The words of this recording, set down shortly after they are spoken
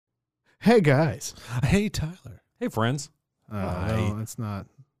Hey guys. Hey Tyler. Hey, friends. No, it's not.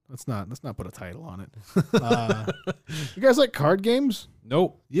 Let's not put a title on it. You guys like card games?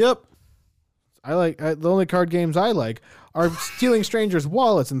 Nope. Yep. The only card games I like are stealing strangers'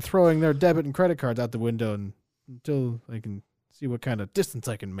 wallets and throwing their debit and credit cards out the window until I can see what kind of distance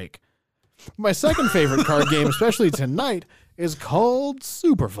I can make. My second favorite card game, especially tonight, is called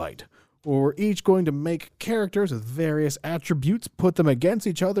Super Fight, where we're each going to make characters with various attributes, put them against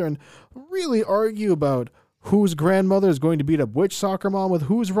each other, and really argue about whose grandmother is going to beat up which soccer mom with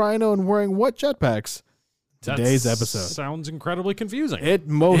whose rhino and wearing what jetpacks. Today's episode sounds incredibly confusing. It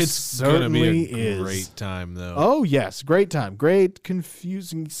most It's certainly gonna be a is. great time though. Oh yes, great time, great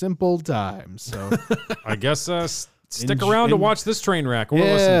confusing, simple time. So I guess stick around to watch this train wreck. We'll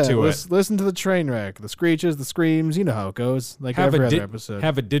yeah, listen to it. Listen to the train wreck, the screeches, the screams. You know how it goes. Like every other episode.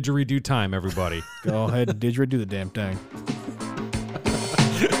 Have a didgeridoo time, everybody. Go ahead, didgeridoo the damn thing.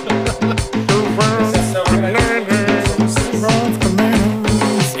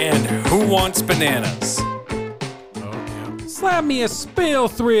 And who wants bananas? Slap me a spill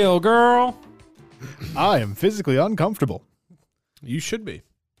thrill, girl. I am physically uncomfortable. You should be.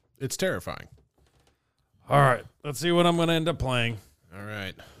 It's terrifying. All right, let's see what I'm going to end up playing. All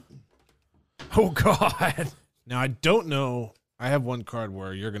right. Oh, God. Now I don't know. I have one card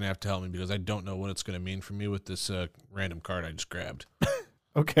where you're gonna have to help me because I don't know what it's gonna mean for me with this random card I just grabbed.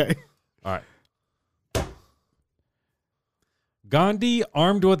 Okay. All right. Gandhi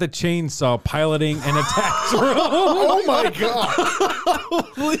armed with a chainsaw piloting an attack drone. Oh my god.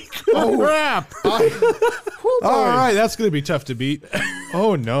 Holy crap! All right, that's gonna be tough to beat.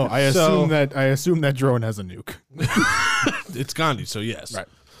 Oh no. I assume that drone has a nuke. It's Gandhi, so yes. Right.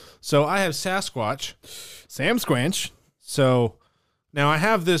 So I have Sasquatch. Sam Squanch. So now I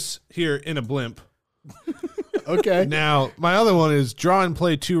have this here in a blimp. Okay. Now, my other one is draw and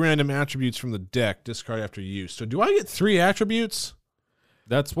play 2 random attributes from the deck, discard after use. So do I get 3 attributes?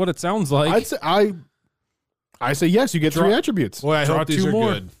 That's what it sounds like. I say yes, you get 3 attributes. Boy, I Draw hope these 2 are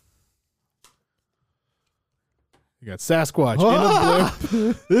more. good. You got Sasquatch in a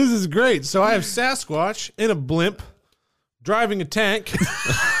blimp. This is great. So I have Sasquatch in a blimp, driving a tank,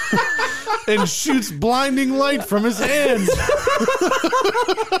 and shoots blinding light from his hands.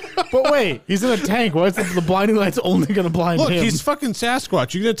 But wait, he's in a tank. Why is the blinding light's only going to blind Look, him? he's fucking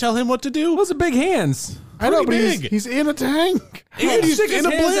Sasquatch. You gonna tell him what to do? Those are big hands. I know, but pretty big. he's in a tank. And he's Stick his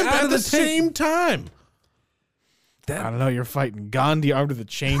in a hands blimp out at of the the tank. same time. I don't know. You're fighting Gandhi armed with a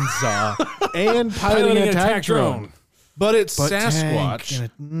chainsaw and piloting an attack drone. But it's But Sasquatch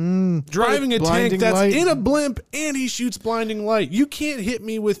tank and driving a tank blinding that's light. in a blimp, and he shoots blinding light. You can't hit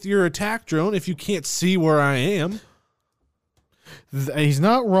me with your attack drone if you can't see where I am. He's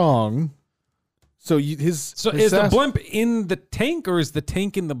not wrong. So So his is the blimp in the tank or is the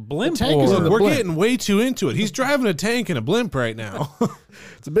tank in the blimp? The tank is or- in the We're blimp. getting way too into it. He's driving a tank in a blimp right now.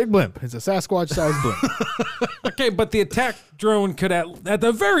 It's a big blimp. It's a Sasquatch-sized blimp. Okay, but the attack drone could at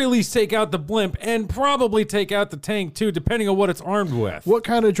the very least take out the blimp and probably take out the tank too, depending on what it's armed with. What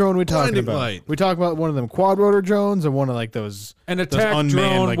kind of drone are we talking Blinding about? light. We talking about one of them quad rotor drones or one of like those An those attack unmanned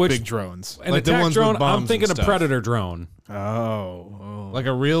drone, like which big drones? an Like the attack ones with drone, bombs I'm thinking and a stuff. predator drone. Like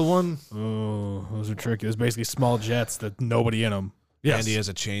a real one. Oh, those are tricky. Those basically small jets that nobody in them. And he has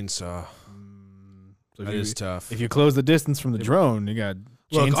a chainsaw. So That is tough. If you close the distance from the drone, you got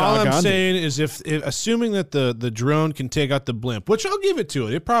Look, chainsaw all I'm Gandhi. saying is if assuming that the drone can take out the blimp, which I'll give it to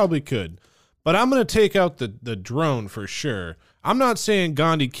it probably could. But I'm going to take out the drone for sure. I'm not saying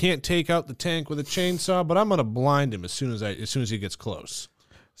Gandhi can't take out the tank with a chainsaw, but I'm going to blind him as soon as he gets close.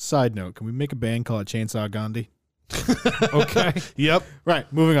 Side note: can we make a band called Chainsaw Gandhi? Okay. Yep.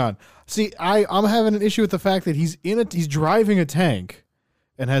 Right. Moving on. See, I'm having an issue with the fact that he's driving a tank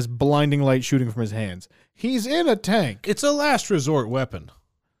and has blinding light shooting from his hands. He's in a tank. It's a last resort weapon.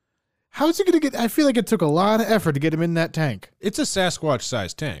 How's he gonna get? I feel like it took a lot of effort to get him in that tank. It's a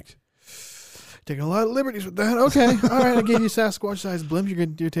Sasquatch-sized tank. Taking a lot of liberties with that. Okay. All right. I gave you Sasquatch-sized blimp.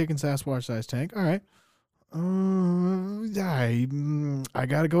 You're taking Sasquatch-sized tank. All right. I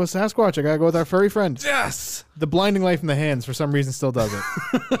gotta go with Sasquatch. I gotta go with our furry friend. Yes. The blinding light from the hands for some reason still does it.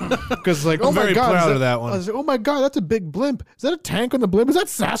 Because like, oh my very god, proud is of that one. I was like, oh my god, that's a big blimp. Is that a tank on the blimp? Is that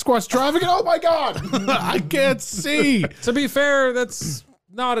Sasquatch driving it? Oh my god. I can't see. To be fair, that's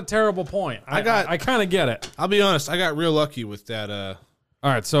not a terrible point. I kind of get it. I'll be honest. I got real lucky with that.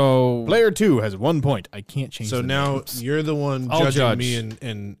 All right, so Player 2 has 1 point. I can't change. So the now names. you're the one I'll judging judge. me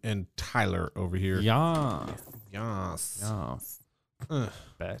and Tyler over here. yeah, Yes.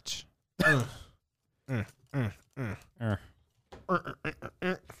 bitch.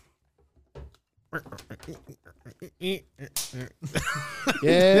 There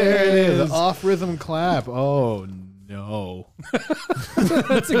it is. The off rhythm clap. Oh no.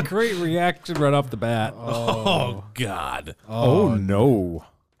 That's a great reaction right off the bat. Oh God. Oh no.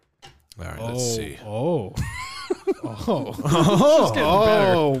 All right, let's see. Oh. Just getting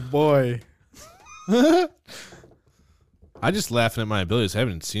better. Oh boy. I just laughing at my abilities. I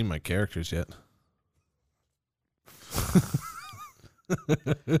haven't seen my characters yet.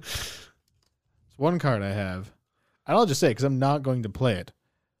 It's one card I have. And I'll just say, because I'm not going to play it,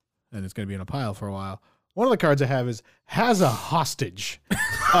 and it's going to be in a pile for a while. One of the cards I have has a hostage.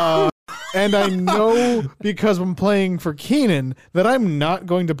 And I know because I'm playing for Keenan that I'm not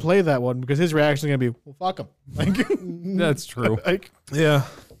going to play that one because his reaction is going to be, well, fuck him. Like, That's true. like, Yeah.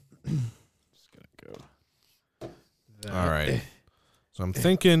 just going to go. All right. So I'm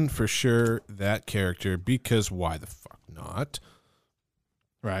thinking for sure that character because why the fuck not?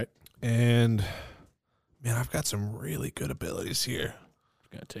 Right. And man, I've got some really good abilities here. I'm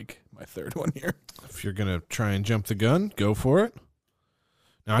going to take my third one here. If you're going to try and jump the gun, go for it.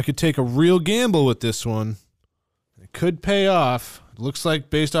 Now, I could take a real gamble with this one. It could pay off. It looks like,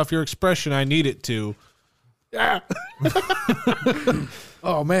 based off your expression, I need it to. Yeah.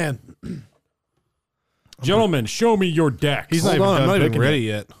 Oh, man. Gentlemen, show me your decks. He's not Hold on, I'm not even picking ready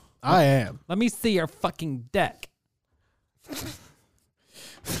yet. I am. Let me see your fucking deck.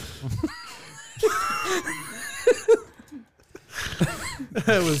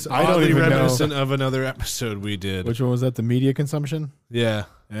 That was I don't oddly even know. reminiscent of another episode we did. Which one was that? The media consumption? Yeah.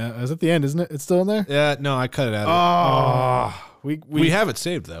 Yeah. It's at the end, isn't it? It's still in there? Yeah, no, I cut it out. Oh. We have it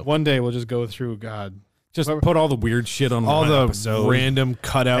saved, though. One day we'll just go through, God. Just put all the weird shit on All one the episode. random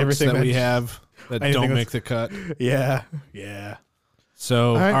cutouts Everything that we that- have that anything don't that's- make the cut. Yeah. Yeah.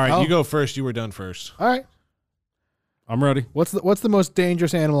 So, right, all right, I'll- you go first. You were done first. All right. I'm ready. What's the most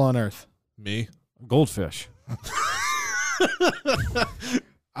dangerous animal on Earth? Me? Goldfish.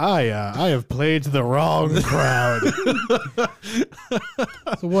 I have played to the wrong crowd.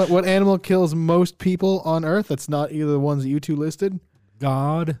 So what animal kills most people on Earth? That's not either the ones that you two listed.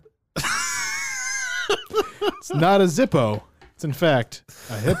 God. It's not a Zippo. It's in fact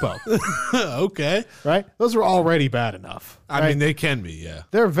a hippo. Okay. Right? Those are already bad enough. I right? mean, they can be, yeah.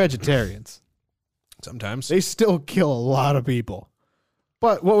 They're vegetarians. Sometimes. They still kill a lot of people.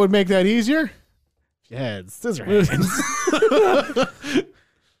 But what would make that easier? If you had scissor hands.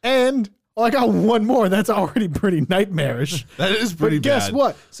 And I got one more. That's already pretty nightmarish. That is pretty But guess bad.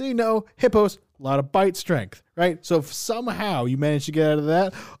 what? So you know, hippos, a lot of bite strength, right? So if somehow you manage to get out of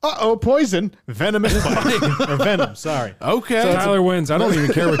that, poison, venomous bite. Or venom, sorry. Okay. Tyler wins. I don't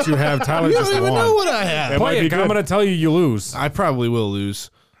even care what you have. Tyler you just don't even won. know what I have. might Play be it. I'm good. going to tell you you lose. I probably will lose.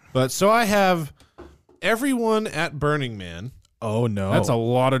 But so I have everyone at Burning Man. Oh no. That's a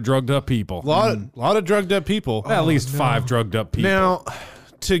lot of drugged up people. Lot of drugged up people. At least 5 drugged up people. Now,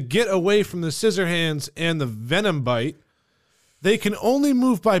 to get away from the scissor hands and the venom bite, they can only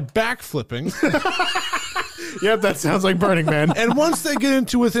move by backflipping. Yep, that sounds like Burning Man. And once they get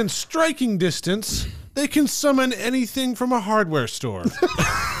into within striking distance, they can summon anything from a hardware store.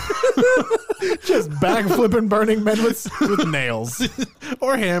 Just backflipping Burning Men with nails.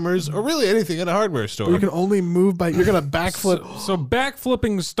 Or hammers, or really anything at a hardware store. You can only move by. You're gonna backflip. So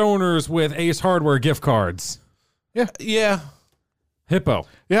backflipping stoners with Ace Hardware gift cards. Yeah. Hippo.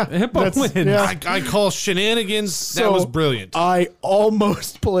 Yeah, Hippo wins. Yeah. I call shenanigans. That So, was brilliant. I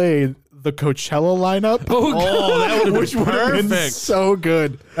almost played the Coachella lineup. Oh, that would have Which been would have been perfect. so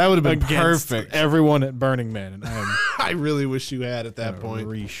good. That would have been against perfect. everyone at Burning Man, and I'm I really wish you had at that point.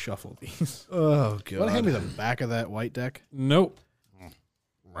 reshuffle these. Oh, Want to hand me the back of that white deck? Nope.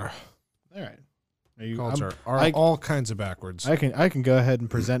 All right. Are you, Cards I'm- are I, all kinds of backwards. I can go ahead and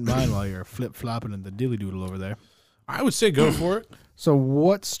present mine while you're flip flopping in the dilly doodle over there. I would say go for it. So,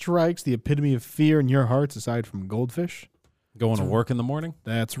 what strikes the epitome of fear in your hearts aside from goldfish? Going to work in the morning?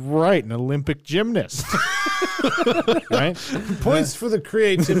 That's right, an Olympic gymnast. Right? Points for the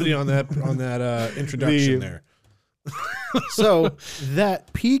creativity on that introduction there. So,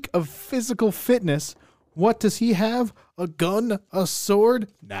 that peak of physical fitness, what does he have? A gun? A sword?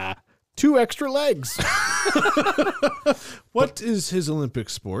 Nah. 2 extra legs. What is his Olympic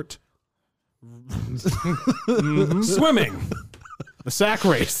sport? Swimming. The sack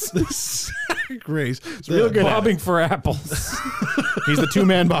race. Grace. It's real good. at it. Bobbing for apples. He's the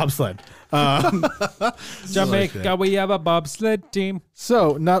 2-man bobsled. Jamaica, we have a bobsled team.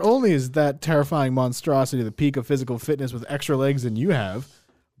 So, not only is that terrifying monstrosity the peak of physical fitness with extra legs than you have,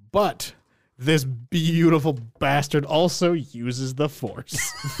 but this beautiful bastard also uses the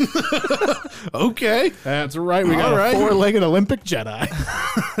Force. Okay. That's right. We got All right. a 4-legged Olympic Jedi.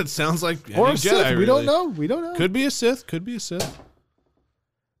 It sounds like Or any a Sith. Jedi, We don't really. know. We don't know. Could be a Sith. Could be a Sith.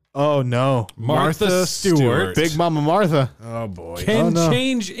 Oh, no. Martha Stewart Big Mama Martha. Oh boy. can Oh, no.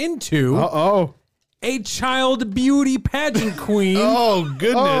 change into Uh-oh. a child beauty pageant queen Oh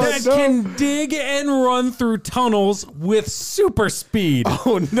goodness. that can dig and run through tunnels with super speed.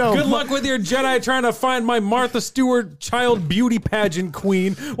 Oh, no. Good luck with your Jedi trying to find my Martha Stewart child beauty pageant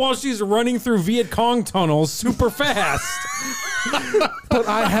queen while she's running through Viet Cong tunnels super fast. But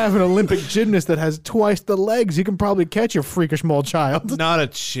I have an Olympic gymnast that has twice the legs. You can probably catch your freakish small child. Not a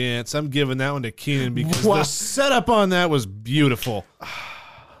chance. I'm giving that one to Keenan because Wow. the setup on that was beautiful.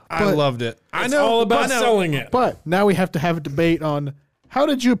 I But- loved it. I It's know all about I know. selling it. But now we have to have a debate on how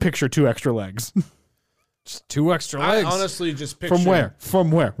did you picture 2 extra legs? Just 2 extra I legs. honestly just picture From where? From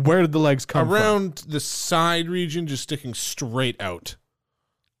where? Where did the legs come from? around the side region, just sticking straight out.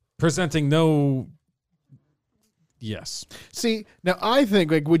 Presenting no. Yes. See, now I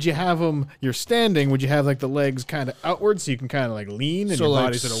think, like, would you have them, you're standing, would you have, like, the legs kind of outward so you can kind of, like, lean and So, your like,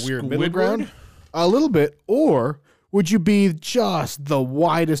 body's in a weird middle Squidward? ground? A little bit. Or would you be just the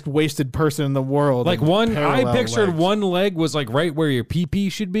widest waisted person in the world? Like and one, I parallel pictured legs? one leg was like right where your pee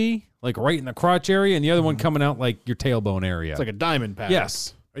should be, like right in the crotch area, and the other one coming out like your tailbone area. It's like a diamond pattern.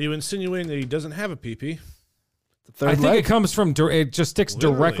 yes. Are you insinuating that he doesn't have a PP? The third I think leg. it comes from, it just sticks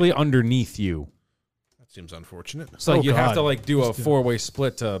Literally. directly underneath you. That seems unfortunate. So like Oh, you have God. to like do a 4-way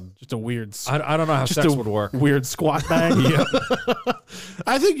split to. Just a weird, I don't know how just sex a would work. weird squat bang. Yeah.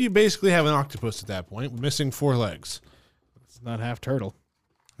 I think you basically have an octopus at that point, missing 4 legs. It's not half turtle.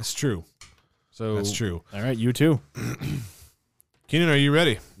 That's true. So That's true. All right, you too. Keenan, are you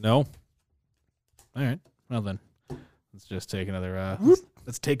ready? No. All right. Well then, let's just take another.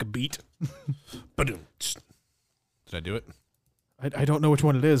 Let's take a beat. Ba-dum. Did I do it? I don't know which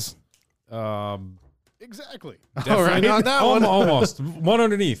one it is. Exactly. All Definitely right. not that one. Almost. One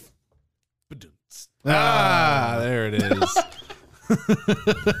underneath. Ba-dum. There it is.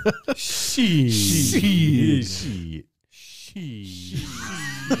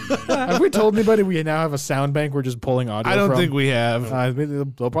 Have we told anybody we now have a sound bank we're just pulling audio I don't from? think we have. They'll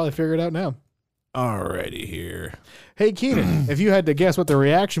probably figure it out now. Alrighty here. Hey, Keenan, if you had to guess what the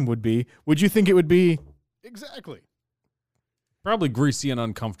reaction would you think it would be exactly? Probably greasy and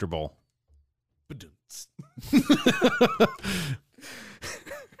uncomfortable. Ba-dum.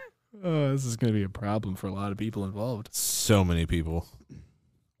 This is going to be a problem for a lot of people involved. So many people.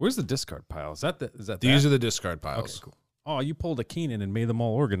 Where's the discard pile? Is that These are the discard piles. Okay, cool. Oh, you pulled a Keenan and made them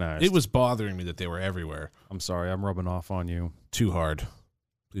all organized. It was bothering me that they were everywhere. I'm sorry. I'm rubbing off on you. Too hard.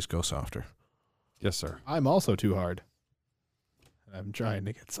 Please go softer. Yes, sir. I'm also too hard. I'm trying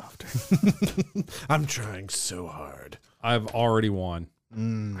to get softer. I'm trying so hard. I've already won.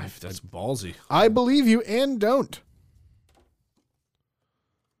 That's ballsy. I believe you and don't.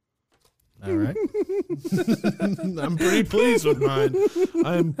 All right. I'm pretty pleased with mine.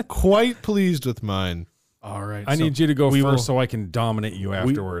 I'm quite pleased with mine. All right. I need you to go we first will- so I can dominate you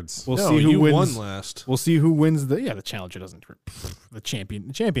afterwards. We'll No, see who you wins. won last. We'll see who wins the challenger doesn't the champion.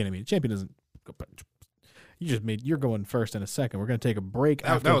 The champion doesn't go. You're going first in a second. We're gonna take a break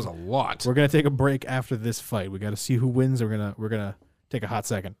after That was a lot. we're gonna take a break after this fight. We gotta see who wins. We're gonna take a hot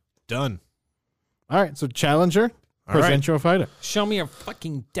second. Done. All right, so challenger, All present right. your fighter. Show me your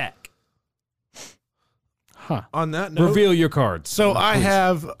fucking deck. Huh. On that note, Reveal your cards. so I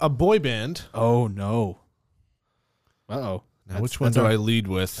have a boy band. Oh no. Uh-oh. Now, which one do I lead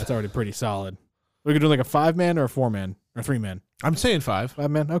with? That's already pretty solid. We're gonna do like a 5-man or a 4-man or 3-man. I'm saying 5.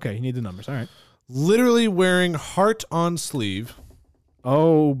 5-man. Okay, you need the numbers. All right. Literally wearing heart on sleeve.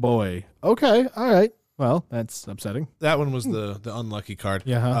 Oh boy. Okay. All right. Well, that's upsetting. That one was the unlucky card.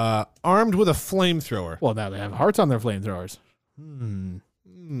 Yeah, huh? Armed with a flamethrower. Well, now they have hearts on their flamethrowers.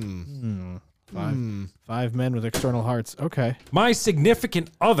 Five men with external hearts. Okay. My significant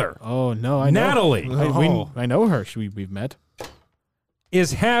other, Oh no, I know Natalie, I know her. We've met.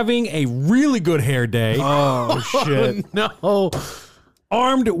 is having a really good hair day, Oh shit. No.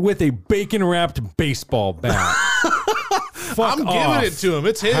 armed with a bacon-wrapped baseball bat. Fuck I'm off. giving it to him.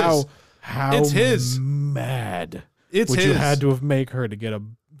 It's his. How It's his. mad It's would his. you had to have make her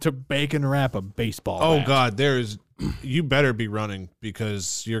to bacon wrap a baseball Oh bat? God, you better be running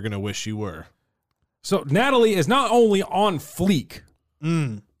because you're gonna wish you were. So Natalie is not only on fleek,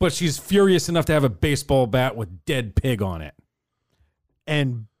 but she's furious enough to have a baseball bat with dead pig on it.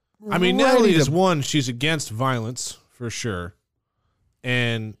 And I mean, ready Natalie to- is one. She's against violence for sure,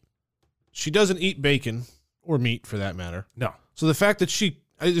 and she doesn't eat bacon or meat for that matter. No. So the fact that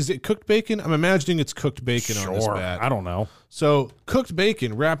is it cooked bacon? I'm imagining it's cooked bacon on this bat. I don't know. So cooked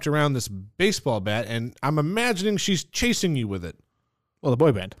bacon wrapped around this baseball bat, and I'm imagining she's chasing you with it. Well, the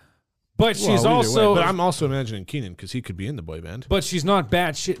boy band. But she's Well, either way. also, But I'm also imagining Keenan because he could be in the boy band. but she's not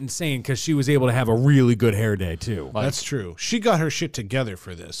batshit insane because she was able to have a really good hair day too. That's true. She got her shit together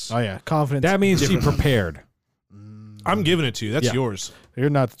for this. Oh yeah, confidence. That means she prepared. I'm giving it to you. That's Yeah. yours. You're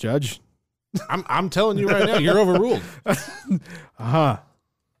not the judge. I'm telling you right now, you're overruled.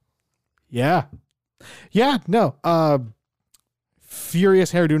 Yeah. Yeah. No.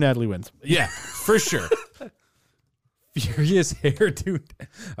 Furious hairdo. Natalie wins. Yeah, for sure. Furious hair, dude.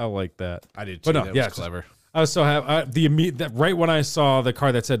 I like that. I did But too. no, That yeah, was clever. I was so happy. Right when I saw the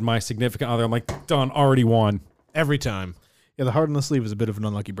card that said my significant other, I'm like, done, already won. Every time. Yeah, the heart on the sleeve is a bit of an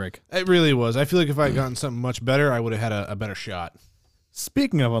unlucky break. It really was. I feel like if I had gotten something much better, I would have had a better shot.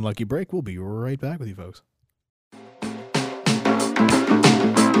 Speaking of unlucky break, we'll be right back with you folks.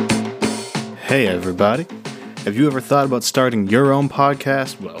 Hey everybody. Have you ever thought about starting your own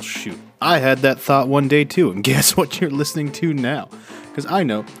podcast? Well, shoot. I had that thought one day too, and guess what you're listening to now? Because I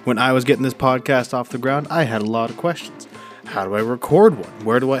know when I was getting this podcast off the ground, I had a lot of questions. How do I record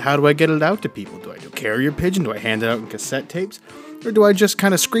one? How do I get it out to people? Do I do carrier pigeon? Do I hand it out in cassette tapes? Or do I just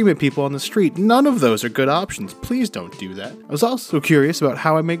kind of scream at people on the street? None of those are good options. Please don't do that. I was also curious about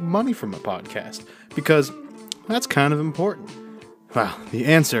how I make money from a podcast, because that's kind of important. Well, the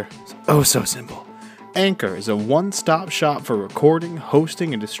answer is oh so simple. Anchor is a one-stop shop for recording,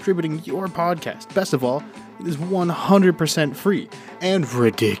 hosting, and distributing your podcast. Best of all, it is 100% free and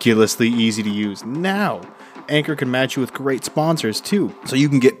ridiculously easy to use. Now, Anchor can match you with great sponsors too, so you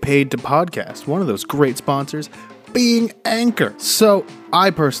can get paid to podcast. One of those great sponsors being Anchor. So, I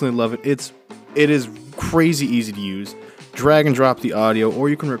personally love it. It is crazy easy to use. Drag and drop the audio, or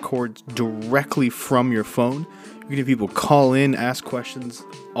you can record directly from your phone. You can have people call in, ask questions,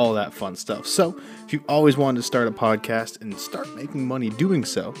 all that fun stuff. So, if you've always wanted to start a podcast and start making money doing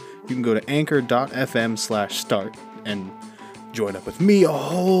so, you can go to anchor.fm/start and join up with me, a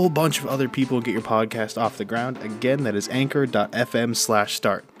whole bunch of other people, get your podcast off the ground. Again, that is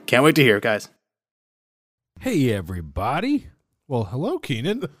anchor.fm/start. Can't wait to hear it, guys. Hey, everybody. Well, hello,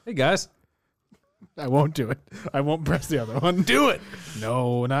 Keenan. Hey, guys. I won't do it. I won't press the other one. Do it.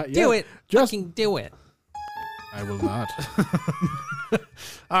 No, not yet. Do it. Just Fucking do it. I will not.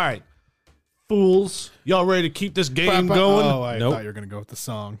 All right. Fools. Y'all ready to keep this game going? Oh, I Nope. thought you were going to go with the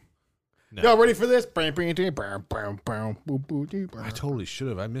song. No. Y'all ready for this? I I totally should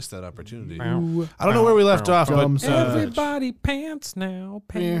have. I missed that opportunity. I don't know where we left off, but Drum song. Everybody pants now.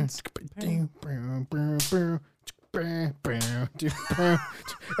 Pants.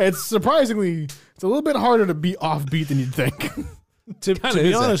 It's surprisingly, it's a little bit harder to be offbeat than you'd think. to Kinda be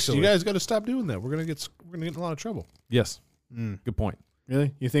is, honest, actually. you guys got to stop doing that. We're gonna get in a lot of trouble. Yes. Good point.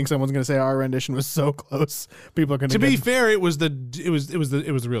 Really? You think someone's going to say our rendition was so close? People are going To be fair, it was the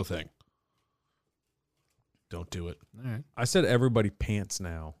real thing. Don't do it. All right. I said everybody pants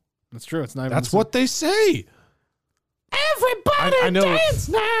now. That's true. It's not even That's the what they say. Everybody I know. dance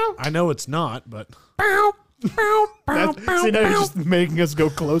now. I know it's not, but See, now you're just making us go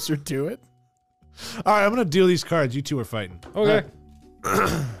closer to it. all right. I'm gonna deal these cards. You two are fighting. Okay.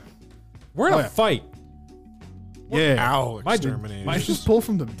 We're in Oh, a yeah. fight. Yeah. Ow, My- exterminator. Did you just pull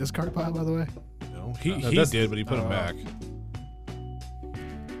from the discard pile, by the way? No, he that's- did, but he put them back.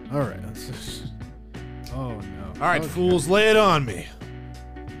 All right. Let's just... Oh, no. All right, Okay. fools, lay it on me.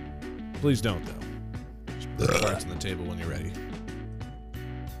 Please don't, though. Just put the cards on the table when you're ready.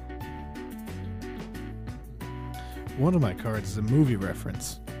 One of my cards is a movie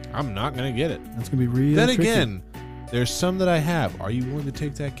reference. I'm not gonna get it. That's going to be really Then tricky. again, there's some that I have. Are you willing to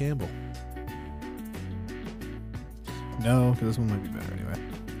take that gamble? No, because this one might be better anyway.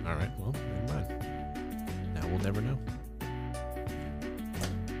 All right, well, never mind. Now we'll never know.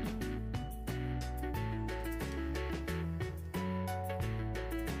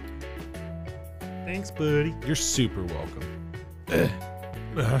 Thanks, buddy. You're super welcome.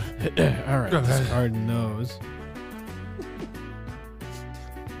 All right. This card knows.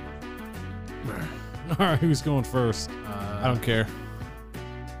 All right, who's going first? I don't care.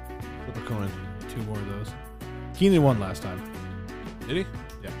 Flip a coin. 2 more of those. Keenan won last time. Did he?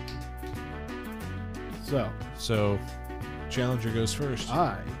 So, So, challenger goes first.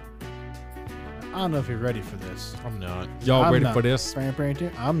 I don't know if you're ready for this. I'm not. Y'all I'm ready not. for this?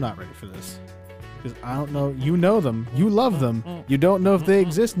 I'm not ready for this. Because I don't know. You know them. You love them. You don't know if they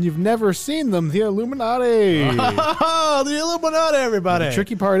exist, and you've never seen them. The Illuminati. Oh, the Illuminati, everybody. The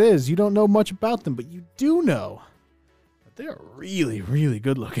tricky part is you don't know much about them, but you do know that they are really, really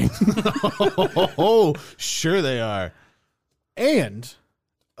good looking. Oh, sure they are. And,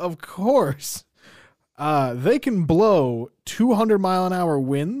 of course, they can blow 200-mile-an-hour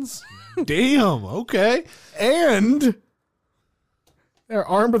winds. Damn, okay. And They're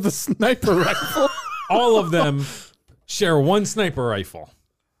armed with a sniper rifle. All of them share one sniper rifle.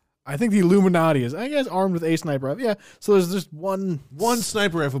 I think the Illuminati is, I guess, armed with a sniper rifle. Yeah, so there's just one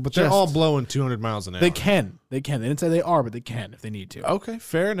sniper rifle, but they're Just- all blowing 200 miles an hour. They can. They didn't say they are, but they can if they need to. Okay,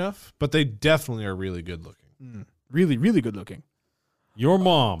 fair enough. But they definitely are really good looking. Really, really good looking. Your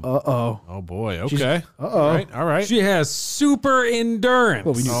mom. Uh-oh. Oh boy. Okay. Uh-oh. All right. She has super endurance.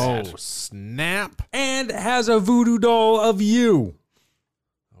 Well, we knew Oh that. snap! And has a voodoo doll of you.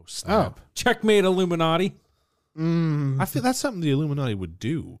 Oh snap! Checkmate, Illuminati. I feel that's something the Illuminati would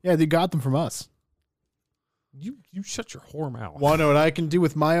do. Yeah, they got them from us. You shut your whore mouth. Want to know what I can do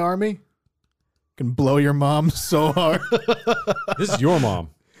with my army? I can blow your mom so hard. This is your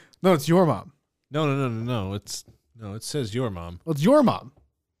mom. No, it's your mom. No. It says your mom. Well, it's your mom.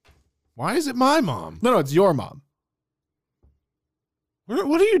 Why is it my mom? No, it's your mom.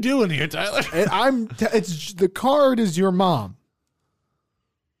 What are you doing here, Tyler? And it's the card is your mom.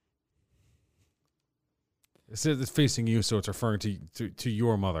 It's facing you, so it's referring to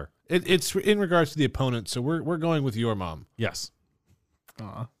your mother. It's in regards to the opponent, so we're going with your mom. Yes.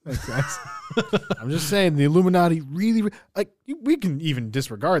 Aw, thanks, guys. I'm just saying the Illuminati really we can even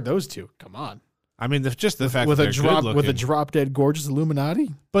disregard those two. Come on. I mean, just the fact With that a they're drop good with a looking. drop dead gorgeous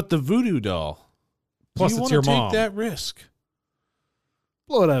Illuminati? But the voodoo doll. Plus, do you it's wanna your take mom. that risk?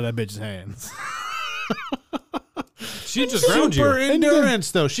 Blow it out of that bitch's hands. She just ground you. Super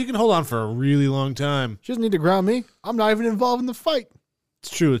endurance, though. She can hold on for a really long time. She doesn't need to ground me. I'm not even involved in the fight. It's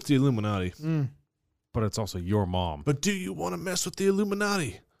true. It's the Illuminati. But it's also your mom. But do you want to mess with the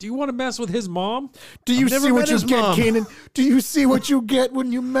Illuminati? Do you want to mess with his mom? Do you I've never see what met you his get, mom. Kanan? Do you see what you get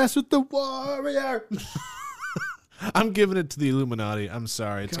when you mess with the warrior? I'm giving it to the Illuminati. I'm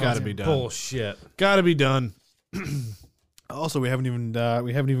sorry. It's got to be done. Bullshit. Got to be done. Also, we haven't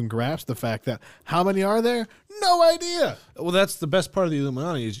even grasped the fact that how many are there? No idea. Well, that's the best part of the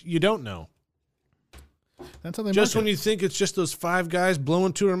Illuminati is you don't know. That's how they Just when market. you think it's just those 5 guys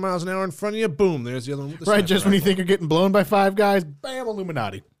blowing 200 miles an hour in front of you, boom, there's the other one with the Right, sniper just when you rifle. think you're getting blown by 5 guys, bam,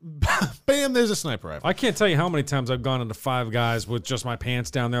 Illuminati. Bam, there's a sniper rifle. I can't tell you how many times I've gone into Five Guys with just my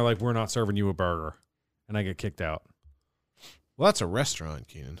pants down there, like we're not serving you a burger, and I get kicked out. Well, that's a restaurant,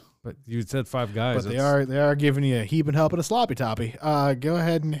 Keenan. But you said Five Guys. But they are giving you a heaping help and a sloppy toppy. Go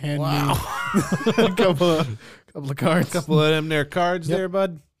ahead and hand me a couple of cards. Couple of them there cards there,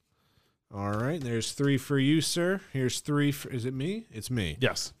 bud. All right, there's 3 for you, sir. Here's 3 for, is it me? It's me.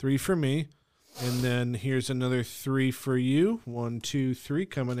 Yes. 3 for me. And then here's another 3 for you. 1, 2, 3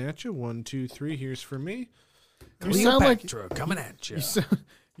 coming at you. 1, 2, 3. Here's for me. You sound like coming at you.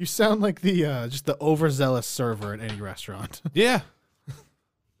 you sound like the just the overzealous server at any restaurant. Yeah.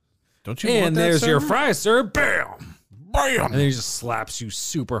 Don't you want And that, there's your server? fries, sir. Bam. Bam. And then he just slaps you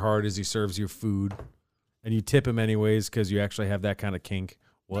super hard as he serves your food. And you tip him anyways because you actually have that kind of kink.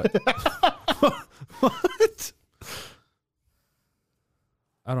 What? What?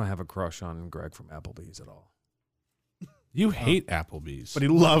 I don't have a crush on Greg from Applebee's at all. You hate Applebee's. But he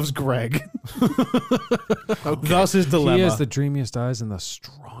loves Greg. Thus his dilemma. He has the dreamiest eyes and the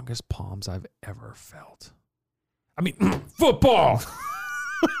strongest palms I've ever felt. I mean, football.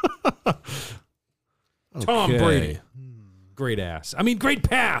 Tom Okay. Brady. Great ass. I mean, great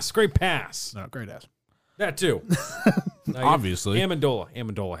pass. Great pass. No, great ass. That too. Obviously.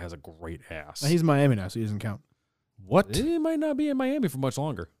 Amendola has a great ass. He's Miami now, so he doesn't count. What? He might not be in Miami for much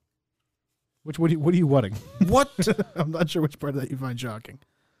longer. What are you whatting? What? I'm not sure which part of that you find shocking.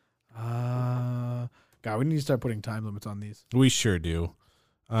 God, we need to start putting time limits on these. We sure do.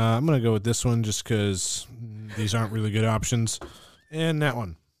 I'm going to go with this one just because these aren't really good options. And that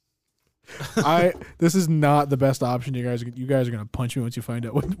one. This is not the best option. You guys are gonna punch me once you find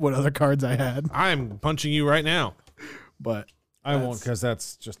out what other cards I had. I'm punching you right now. But I won't because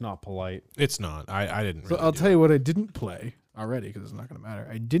that's just not polite. It's not. I didn't so really I'll do tell you what I didn't play already because it's not gonna matter.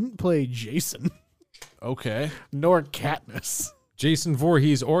 I didn't play Jason it. Okay. nor Katniss. Jason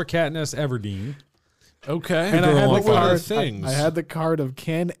Voorhees or Katniss Everdeen. Okay. And I had what the were the card. things? I had the card of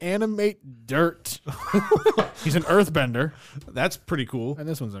can animate dirt. He's an earthbender, That's pretty cool. and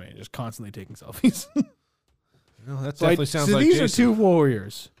this one's just constantly taking selfies. Well, that So definitely sounds so like these Jason. are 2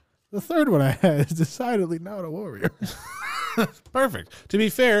 warriors. The third one I had is decidedly not a warrior. Perfect. To be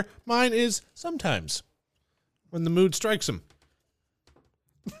fair, mine is sometimes when the mood strikes him.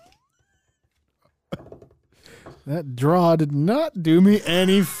 That draw did not do me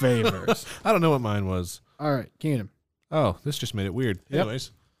any favors. I don't know what mine was. All right, Keenan. Oh, this just made it weird. Yep.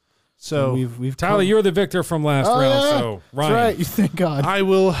 Anyways. So We've Tyler, come- you're the victor from last Oh, round, yeah. so That's Ryan, right. You thank God. I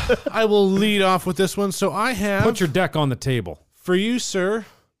will lead off with this one. So I have put your deck on the table. for you, sir,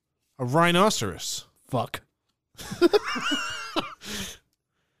 a rhinoceros. Fuck.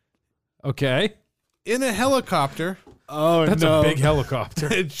 Okay. in a helicopter. Oh, That's a big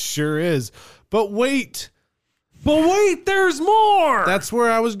helicopter. It sure is. But wait, But wait, there's more. that's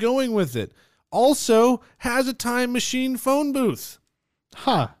where I was going with it. Also has a time machine phone booth.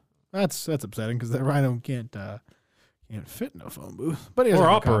 Huh. That's upsetting because the Rhino can't fit in a phone booth. But he has or a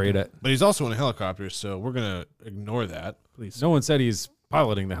helicopter. operate it. But he's also in a helicopter, so we're going to ignore that. Please. No one said he's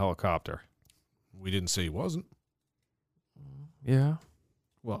piloting the helicopter. We didn't say he wasn't. Yeah.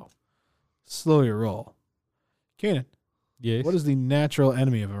 Well, slow your roll. Kanan, Yes. what is the natural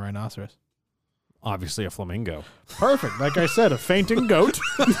enemy of a rhinoceros? Obviously a flamingo. Perfect. Like I said, a fainting goat.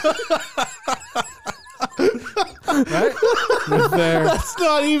 Right? With their That's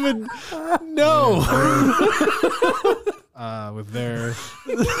not even. No. with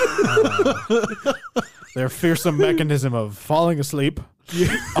their fearsome mechanism of falling asleep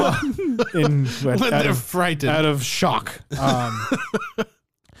When they're frightened. out of shock.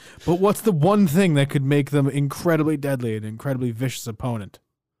 But what's the one thing that could make them incredibly deadly, an incredibly vicious opponent?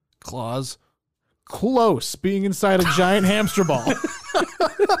 Claws. Close, being inside a giant hamster ball.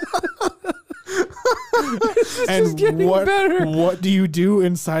 And what do you do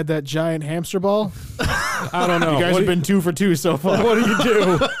inside that giant hamster ball? I don't know. You guys have been 2 for 2 so far. What do you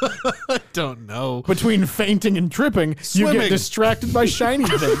do? I don't know. Between fainting and tripping, you Swimming. get distracted by shiny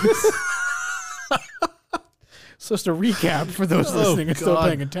things. So just to recap for those listening and still God.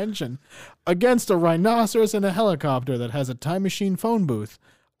 paying attention, against a rhinoceros in a helicopter that has a time machine phone booth,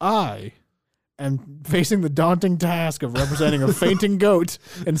 I am facing the daunting task of representing a fainting goat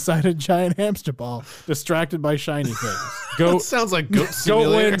inside a giant hamster ball, distracted by shiny things. Goat sounds like Goat Goat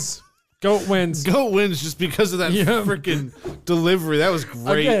Simulator. wins. Goat wins. Goat wins just because of that freaking delivery. That was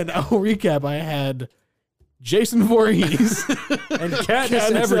great. Again, I'll recap. I had Jason Voorhees And Katniss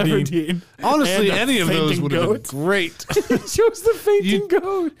Katniss Everdeen. Everdeen, Honestly, and a any of those fainting would have been goat. great. Chose the fainting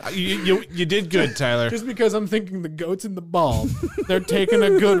goat. You did good, Tyler. Just because I'm thinking the goat's in the ball, they're taking a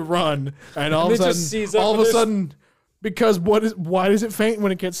good run, and all And of a it just sees sudden, up all of with a this- sudden, because why does it faint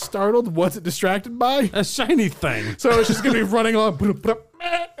when it gets startled? What's it distracted by? A shiny thing. So it's just gonna be running along,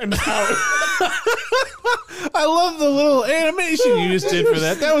 and out. I love the little animation you just did for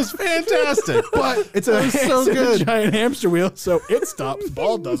that. That was fantastic. But it's a, so it's a good. giant hamster wheel, so it stops.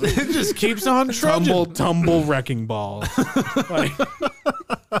 Ball doesn't. It just keeps on trudging. Tumble, wrecking ball. Like,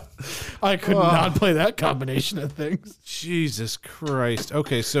 I could not play that combination of things. Jesus Christ.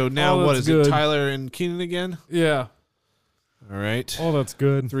 Okay, so now Oh, what that's is it? good. Tyler and Keenan again? Yeah. All right. Oh, that's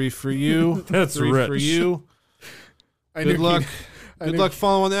good. 3 for you. That's 3 for rich. you. I Good knew luck. Keenan- Good luck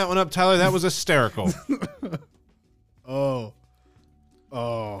following that one up, Tyler. That was hysterical. Oh.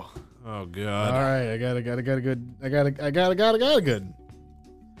 Oh All God. right, I got a good. I got a good.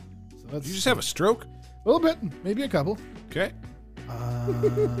 So Did that's you just have a stroke? a little bit, maybe a couple. Okay. I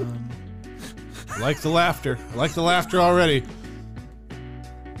like the laughter. I like the laughter already.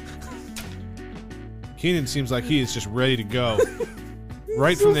 Keenan seems like he is just ready to go.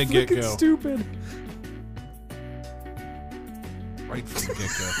 Right from the get-go. Stupid. Right from the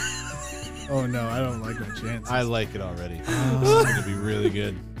get-go. Oh no, I don't like my chances. I like it already. This is going to be really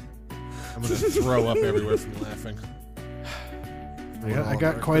good. I'm going to throw up everywhere from laughing. I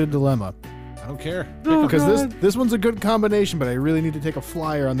got quite a dilemma I don't care. because this one's a good combination, but I really need to take a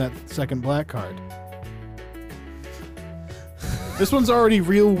flyer on that second black card. This one's already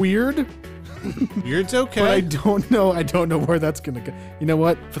real weird, Weird's but I okay. don't know. I don't know where that's gonna go. You know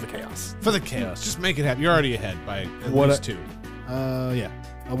what? For the chaos. For the chaos. Just make it happen. You're already ahead by at What least I- 2. Yeah.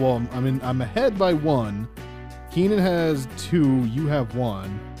 Well, I'm ahead by 1. Keenan has 2. You have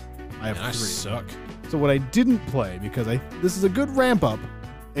 1. I have And I 3. suck. So what I didn't play because this is a good ramp up,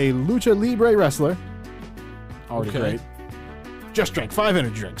 a Lucha Libre wrestler. Already Okay. great. Just drank 5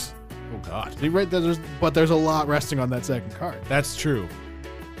 energy drinks. Oh, God. But there's a lot resting on that second card. That's true.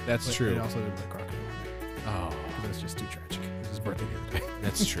 That's But true. It also didn't play Crocodile. Oh, Because that's just too tragic. It was his birthday the other day.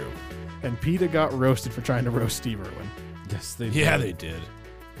 that's true. And PETA got roasted for trying to roast Steve Irwin. Yes, they Yeah, did. they did.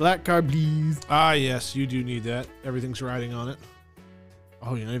 Black card, please. Ah, yes, you do need that. Everything's riding on it.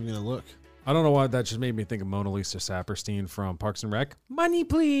 Oh, you're not even going to look. I don't know why that just made me think of Mona Lisa Saperstein from Parks and Rec. Money,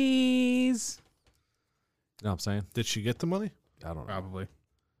 please. You know what I'm saying? Did she get the money? I don't know. Probably.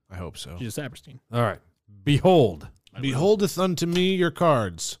 I hope so. She's a Saperstein. All right. Behold, Beholdeth unto me your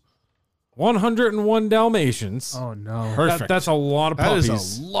cards. 101 Dalmatians. Oh, no. Perfect. That's a lot of That puppies.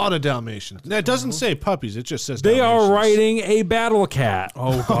 is a lot of Dalmatians. That doesn't say puppies. It just says They Dalmatians. are riding a battle cat.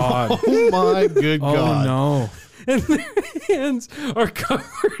 Oh, God. Oh, my good Oh, God. no. And their hands are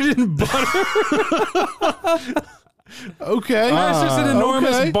covered in butter. Okay. That's just an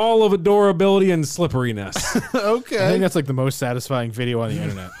enormous okay. ball of adorability and slipperiness. Okay. I think that's like the most satisfying video on the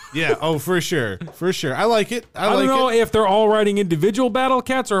internet. Yeah. Oh, for sure. For sure. I like it. I don't know if they're all riding individual battle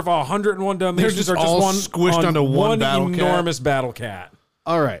cats or if 101 Dalmatians just are just all one squished on onto one battle cat. enormous battle cat.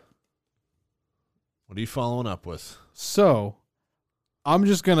 All right. What are you following up with? So I'm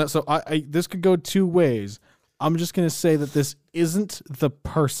just gonna. So I this could go two ways. I'm just gonna say that this isn't the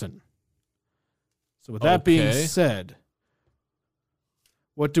person. So with that being Okay. said,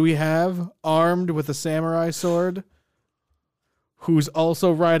 what do we have? Armed with a samurai sword, who's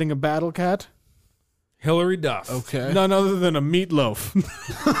also riding a battle cat? Hillary Duff. Okay. None other than a meatloaf.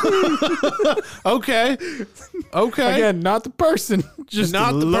 Okay. Okay. Again, not the person. Just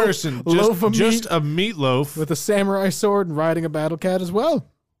not a the person. Just, loaf of just meat a meatloaf. with a samurai sword and riding a battle cat as well.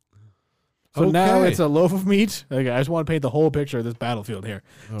 So now Okay. it's a loaf of meat. Okay, I just want to paint the whole picture of this battlefield here.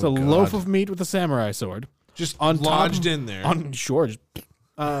 It's a loaf of meat with a samurai sword. Just on top lodged of- in there. On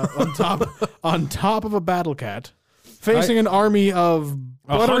on top of a battle cat, facing an army of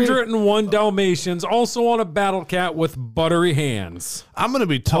buttery. 101 Dalmatians, also on a battle cat with buttery hands. I'm going to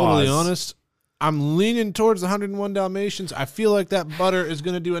be totally Pause. honest. I'm leaning towards the 101 Dalmatians. I feel like that butter is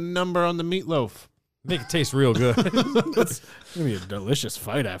going to do a number on the meatloaf. Make it taste real good. It's gonna be a delicious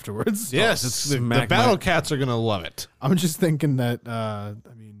fight afterwards. Yes, it's the smack battle my- cats are going to love it. I'm just thinking that. I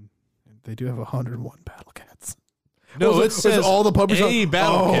mean, they do have 101 battle cats. No, Was it was says all the puppies a on-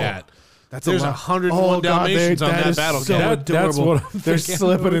 battle Oh. cat. That's There's a lot. 101 Dalmatians on that is battle so cat. That's adorable. what I'm They're thinking.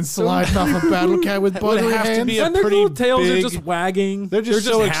 slipping and sliding off a battle cat with would buttery have to hands. be a And their pretty little tails big- are just wagging. They're just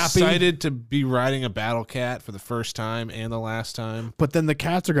so happy. excited to be riding a battle cat for the first time and the last time. But then the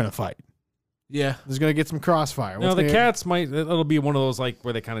cats are gonna fight. Yeah. There's gonna get some crossfire. No, What's the gonna- cats might. It'll be one of those like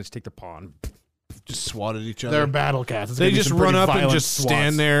where they kind of just take the paw and Just swat at each other. They're battle cats. It's They gonna be just some run pretty up and violent just swats.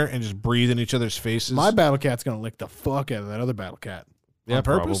 stand there and just breathe in each other's faces. My battle cat's gonna lick the fuck out of that other battle cat. On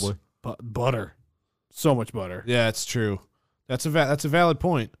purpose? Butter, so much butter. Yeah, it's true. That's a valid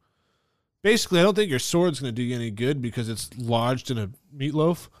point. Basically, I don't think your sword's going to do you any good because it's lodged in a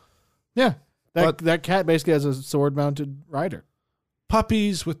meatloaf. Yeah, But- that cat basically has a sword-mounted rider.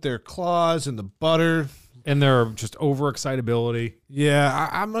 Puppies with their claws and the butter. and their just overexcitability. Yeah,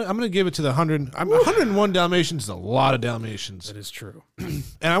 I'm going to give it to the 100. 101 Dalmatians is a lot of Dalmatians. That is true. And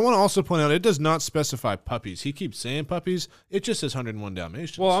I want to also point out, it does not specify puppies. He keeps saying puppies. It just says 101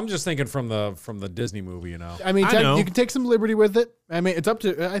 Dalmatians. Well, I'm just thinking from the Disney movie, you know. I mean, I know. you can take some liberty with it. I mean, it's up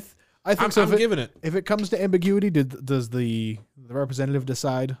to. I think I'm, so. I'm giving it. If it comes to ambiguity, does the representative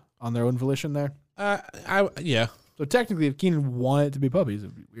decide on their own volition there? Yeah. So technically, if Keenan wanted it to be puppies,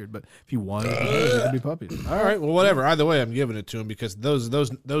 it'd be weird. But if he wanted it to be puppies, All right. Well, whatever. Either way, I'm giving it to him because those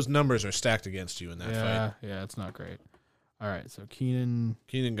numbers are stacked against you in that fight. yeah, it's not great. All right, so Keenan.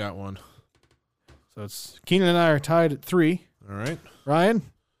 Keenan got one. So it's Keenan and I are tied at 3. All right. Ryan,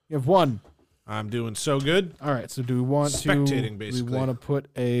 you have 1. I'm doing so good. All right, so do we want Spectating, to? basically. We want to put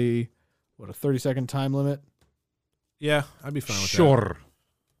a 30-second time limit. Yeah, I'd be fine with Sure.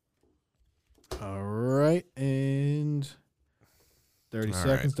 All right, and 30 All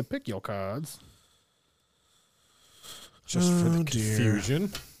seconds to pick your cards. Just for the Oh, dear.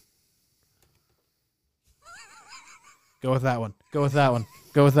 confusion. Go with that one. Go with that one.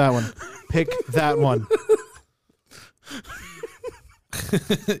 Go with that one. Pick that one.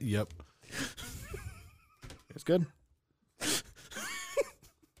 that. Yep. It's good.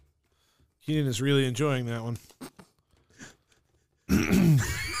 Keenan is really enjoying that one.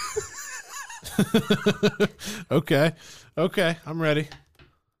 Okay. Okay. I'm ready.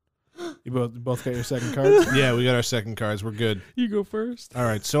 You both got your second cards. Yeah, we got our second cards. We're good. You go first. All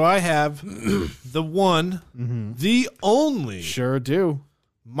right. So I have the one, the only Sure do.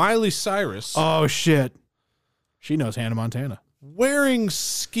 Miley Cyrus Oh shit. She knows Hannah Montana. wearing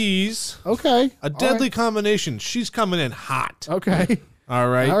skis. Okay. A deadly combination. She's coming in hot. Okay. All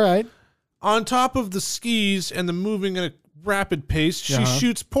right. All right. On top of the skis and the moving at a rapid pace, she Uh-huh.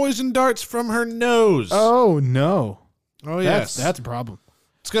 shoots poison darts from her nose. Oh no. Oh, yes. That's a problem.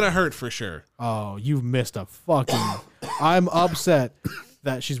 It's going to hurt for sure. Oh, you've missed a fucking. I'm upset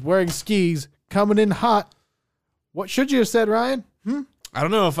that she's wearing skis, coming in hot. What should you have said, Ryan? I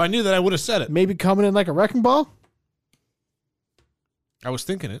don't know. If I knew that, I would have said it. Maybe coming in like a wrecking ball? I was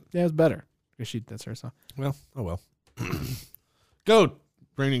thinking it. Yeah, it's better. Because that's her song. Well, oh well. Go,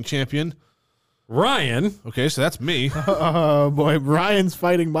 reigning champion. Ryan. Okay, so that's me. Oh boy, Ryan's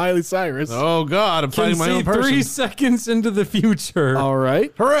fighting Miley Cyrus. Oh, God. I'm Can fighting my see own person. 3 seconds into the future. All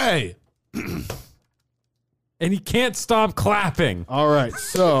right. Hooray. And he can't stop clapping. All right.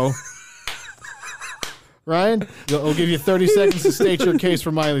 So, Ryan, I'll give you 30 seconds to state your case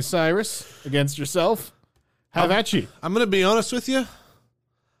for Miley Cyrus against yourself. Have at you. I'm going to be honest with you.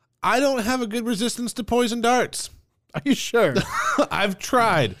 I don't have a good resistance to poison darts. Are you sure? I've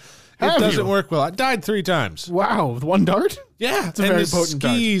tried. Have It doesn't you? work well. I died 3 times. Wow, with one dart? Yeah, It's a and very the potent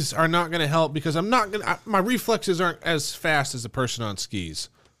dart. skis are not going to help because I'm not going to. My reflexes aren't as fast as the person on skis.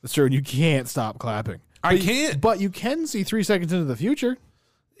 That's true, and you can't stop clapping. I can't. But you can see 3 seconds into the future.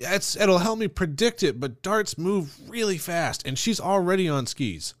 It'll help me predict it, but darts move really fast, and she's already on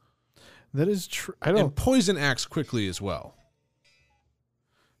skis. That is true. I And don't. poison acts quickly as well.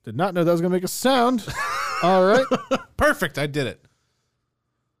 Did not know that was going to make a sound. All right. Perfect, I did it.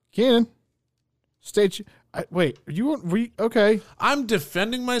 Cannon. Stage. Wait, are you okay? I'm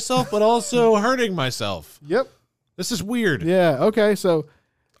defending myself, but also hurting myself. Yep. This is weird. Yeah, okay, so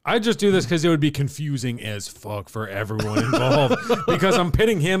I just do this because it would be confusing as fuck for everyone involved because I'm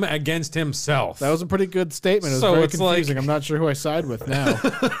pitting him against himself. that was a pretty good statement. It was So very it's like- confusing. I'm not sure who I side with now.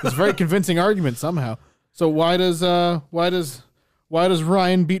 It's a very convincing argument somehow. So why does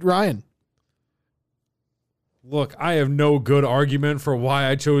Ryan beat Ryan? Look, I have no good argument for why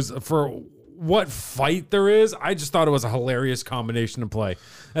I chose for what fight there is. I just thought it was a hilarious combination to play.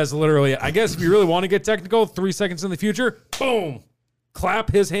 That's literally it. I guess if you really want to get technical, 3 seconds in the future, boom,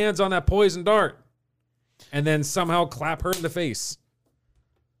 clap his hands on that poison dart, and then somehow clap her in the face.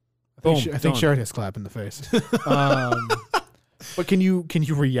 I Boom, think done. Sherrod has clap in the face. But can you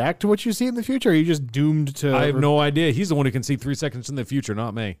react to what you see in the future? Or are you just doomed to? I have no idea. He's the one who can see 3 seconds in the future,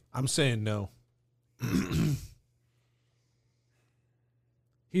 not me. I'm saying no.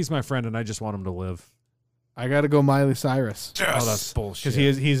 He's my friend, and I just want him to live. I got to go Miley Cyrus Oh, that's bullshit.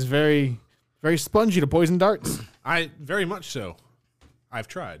 because he's very very spongy to poison darts, I very much so. I've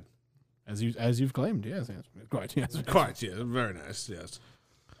tried. as you've claimed. Yes, quite. Yes. Quite, yeah. Very nice, yes.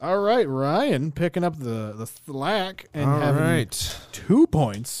 All right, Ryan picking up the slack and All having right. 2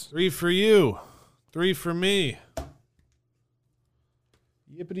 points. 3 for you. 3 for me.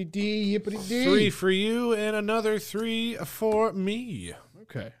 Yippity dee, yippity dee. 3 for you, and another 3 for me.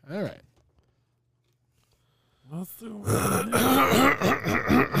 Okay, all right.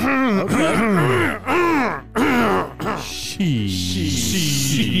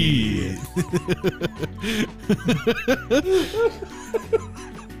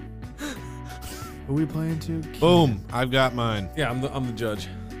 Who are we playing to? Boom. I've got mine. Yeah, I'm the judge.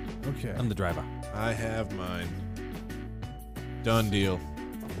 Okay. I'm the driver. I have mine. Done deal.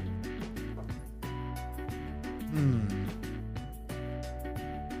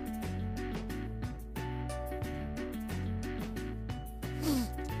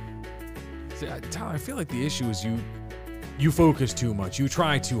 See, Tyler, I feel like the issue is you focus too much. You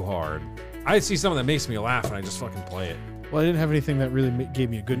try too hard. I see something that makes me laugh, and I just fucking play it. Well, I didn't have anything that really gave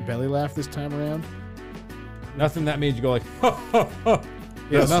me a good belly laugh this time around. Nothing that made you go like, ha, ha, ha.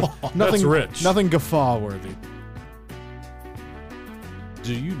 Yeah, That's nothing rich. Nothing guffaw worthy.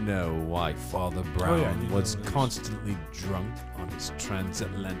 Do you know why Father Brown yeah, I do know was this. constantly drunk on his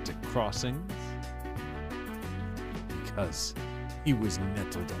transatlantic crossings? Because he was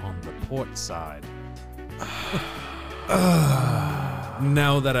nettled on the port side.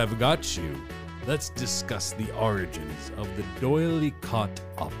 Now that I've got you, let's discuss the origins of the Doily Cott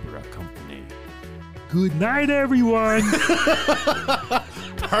Opera Company. Good night, everyone.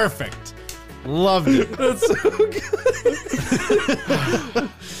 Perfect. Loved it. That's so good.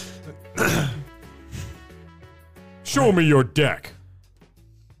 Show me your deck.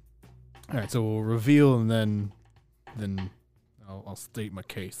 All right, so we'll reveal and then I'll state my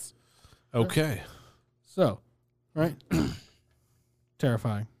case. Okay. So, right,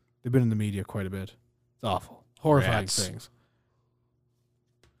 terrifying. They've been in the media quite a bit. It's awful, horrifying Rats. things.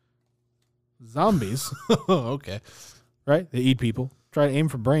 Zombies, Okay. right? They eat people. Try to aim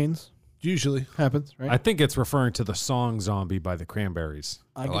for brains. Usually. Happens, right? I think it's referring to the song Zombie by the Cranberries.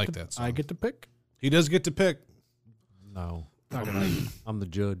 I get like to, that song. I get to pick. He does get to pick. No, Not gonna I'm the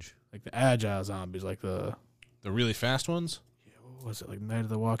judge. like the agile zombies, like the The really fast ones? what was it, like Night of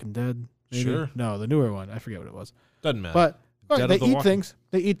the Walking Dead? Maybe? Sure. No, the newer one. I forget what it was. Doesn't matter. But Dead they of the eat Walking- things.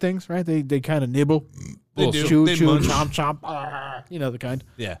 They eat things, right? They kind of nibble, They Little do. chew, They chew, munch. chomp, chomp. You know the kind.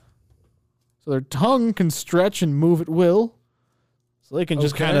 Yeah. So their tongue can stretch and move at will. So they can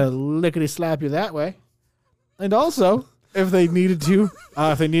just Okay. kind of lickety slap you that way. And also, if they needed to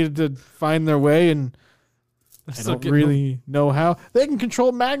find their way and I still don't getting really know how, they can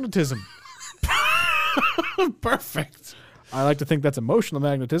control magnetism. Perfect. I like to think that's emotional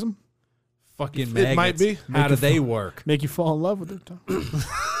magnetism. Fucking It magnets. might be. How do they work? Make you fall in love with their tongue.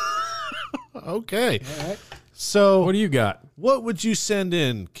 Okay. All right. So, What do you got? what would you send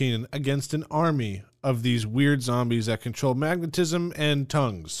in, Keenan, against an army of these weird zombies that control magnetism and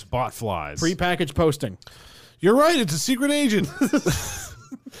tongues? Bot flies. Prepackaged posting. You're right. It's a secret agent.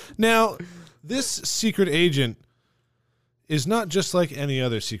 Now, this secret agent is not just like any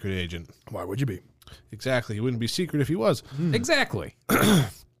other secret agent. Why would you be? Exactly. He wouldn't be secret if he was. Exactly.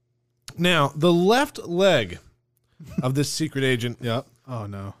 Now, the left leg of this secret agent Yep. Oh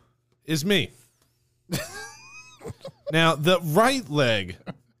no. is me. Now, the right leg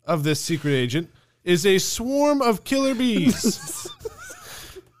of this secret agent is a swarm of killer bees.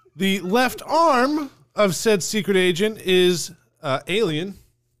 The left arm of said secret agent is Alien.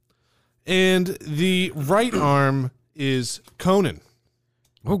 And the right arm is Conan.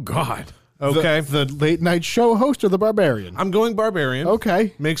 Oh, God. Okay. The late night show host or the barbarian? I'm going barbarian.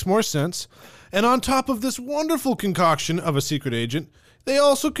 Okay. Makes more sense. And on top of this wonderful concoction of a secret agent, they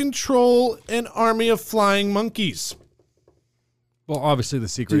also control an army of flying monkeys. Well, obviously the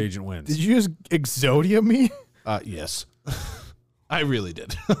secret agent wins. Did you just Exodia me? Yes. I really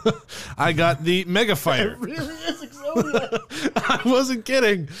did. I got the Mega Fighter. Really is Exodia. I wasn't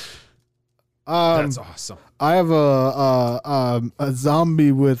kidding. That's awesome. I have a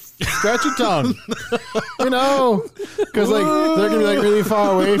zombie with scratchy tongue. You know, because like they're gonna be like really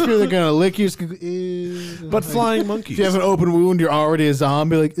far away from you. They're gonna lick you. It's gonna, But flying monkeys. if you have an open wound, you're already a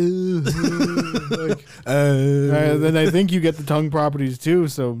zombie. Like, like then I think you get the tongue properties too.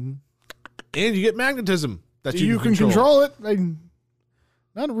 So And you get magnetism that you can control it. Like,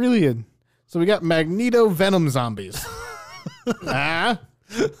 not really. So we got Magneto Venom zombies.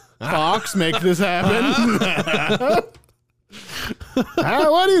 Fox, make this happen.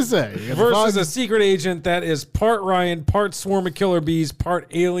 What do you say? You got the Versus Fox- a secret agent that is part Ryan, part swarm of killer bees, part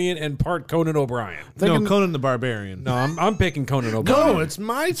alien, and part Conan O'Brien. No, Conan the Barbarian. No, I'm picking Conan O'Brien. No, it's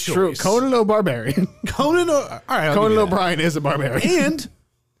my choice. True. Conan O'Barbarian. All right, I'll Conan give you that. O'Brien is a barbarian. And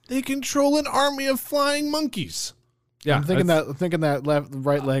they control an army of flying monkeys. Yeah, I'm thinking that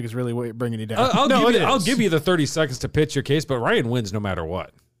right leg is really what bringing you down. I'll give you the 30 seconds to pitch your case, but Ryan wins no matter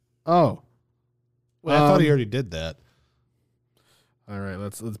what. Oh, Well, I thought he already did that. all right.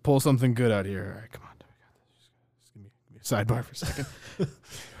 Let's pull something good out here. All right, come on. Just give me a sidebar for a second.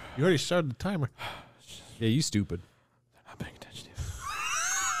 You already started the timer. Yeah, you stupid. I'm not paying attention.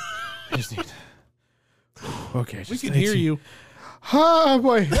 I just need. Okay, We can hear you. Oh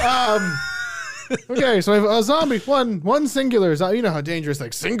boy. Okay, so I have a zombie, one singular. You know how dangerous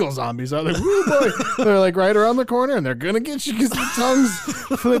like single zombies are. Like, woo boy, they're like right around the corner, and they're gonna get you because the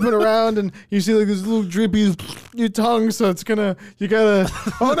tongue's flipping around, and you see like this little drippy your tongue. So you gotta.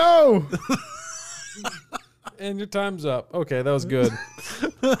 Oh no! And your time's up. Okay, that was good.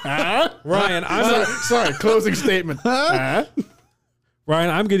 Ryan, Sorry. Closing statement. Ryan,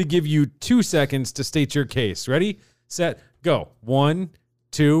 I'm going to give you 2 seconds to state your case. Ready, set, go. 1,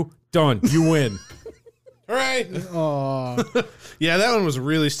 2, done. You win. All right. Yeah, that one was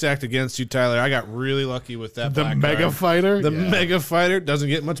really stacked against you, Tyler. I got really lucky with that. The black Mega card. Fighter. The Mega Fighter doesn't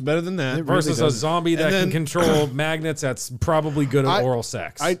get much better than that. Versus a zombie that then- can control magnets that's probably good at oral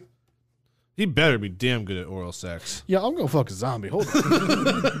sex. He better be damn good at oral sex. Yeah, I'm gonna fuck a zombie. Hold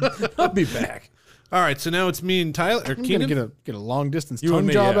on. I'll be back. All right, so now it's me and Tyler. Or I'm Keenan. gonna get a long distance You and tongue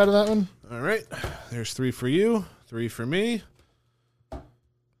me, job yeah. out of that one. All right. There's 3 for you, 3 for me,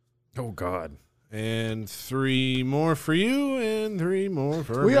 Oh, God. and 3 more for you, and 3 more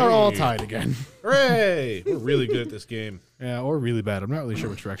for We me. are all tied again. Hooray! We're really good at this game. Yeah, or really bad. I'm not really sure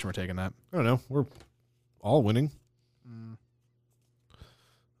which direction we're taking that. I don't know. We're all winning.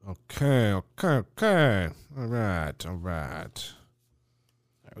 Okay. All right.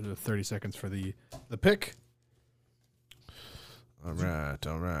 That was 30 seconds for the pick. All right.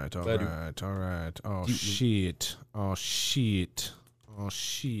 Glad Oh, shit. Oh, shit. Oh,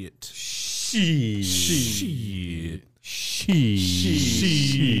 shit. She.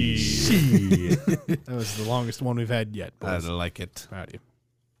 That was the longest one we've had yet. I Boys. like it. Proud of you.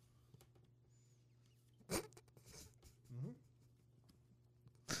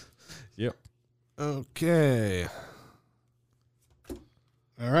 Yep. Okay.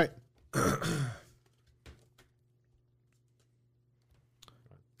 All right.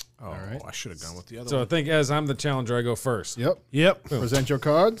 Oh, right. I should have gone with the other So I one. think as I'm the challenger, I go first. Yep. Yep. Present your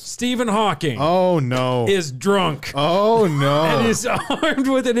cards. Stephen Hawking Oh no. is drunk Oh no. and is armed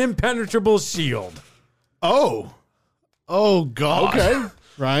with an impenetrable shield. Oh. Oh, God. Okay.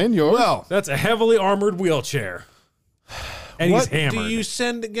 Ryan, yours. Well, That's a heavily armored wheelchair. And what he's hammered. do you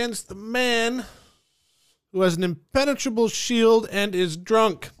send against the man who has an impenetrable shield and is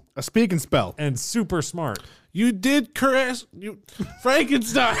drunk? A speak and spell. and super smart. You did caress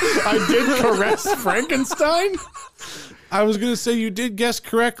Frankenstein. I did caress Frankenstein. I was going to say you did guess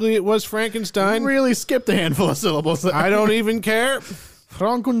correctly. It was Frankenstein. Really skipped a handful of syllables. I don't even care.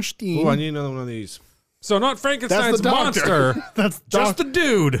 Frankenstein. Oh, I need another one of these. So not Frankenstein's doctor. monster, That's just the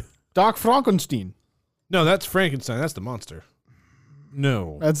dude. Doc Frankenstein. No, that's Frankenstein. That's the monster.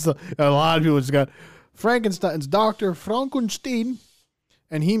 No. That's a lot of people just got Frankenstein's Dr. Frankenstein,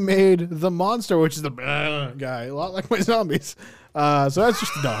 and he made the monster, which is the guy, a lot like my zombies. So that's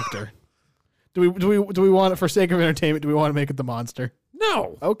just the doctor. Do we want it for sake of entertainment? Do we want to make it the monster?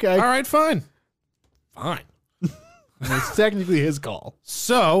 No. Okay, All right, fine. Fine. it's technically his call.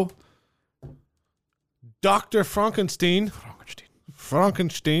 So, Dr. Frankenstein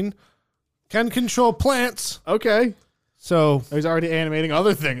can control plants. Okay, So, he's already animating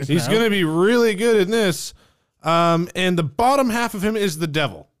other things. he's going to be really good in this. And the bottom half of him is the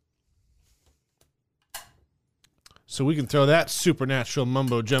devil. So we can throw that supernatural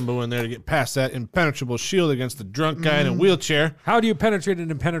mumbo jumbo in there to get past that impenetrable shield against the drunk guy in a wheelchair. How do you penetrate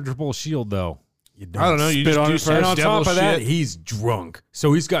an impenetrable shield, though? You I don't know. You Spit just on do it some And on devil top of that, shit. he's drunk.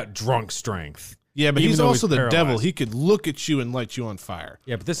 So he's got drunk strength. Yeah, but even he's though also he's the devil. paralyzed. He could look at you and light you on fire.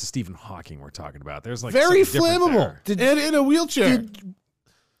 Yeah, but this is Stephen Hawking we're talking about. There's like Very something different flammable. there. And in a wheelchair.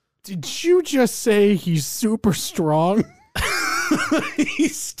 Did you just say he's super strong?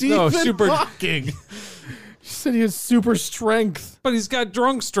 He's Stephen No, super- Hawking. You said he has super strength. But he's got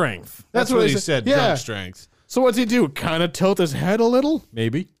drunk strength. That's what he said. Yeah. Drunk strength. So what's he do? Kind of tilt his head a little?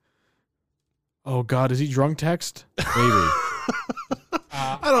 Maybe. Oh God, is he drunk text? Maybe.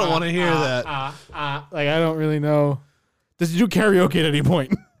 I don't want to hear that. Like I don't really know. Does he do karaoke at any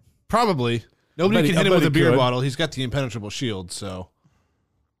point? Probably. Nobody can I hit him bet with he a beer could. bottle. He's got the impenetrable shield, so.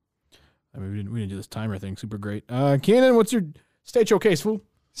 I mean, we didn't do this timer thing super great. Kenan, what's your state showcase, fool?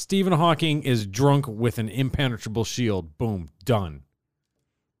 Stephen Hawking is drunk with an impenetrable shield. Boom. Done.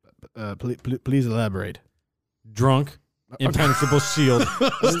 Please elaborate. Drunk, impenetrable shield,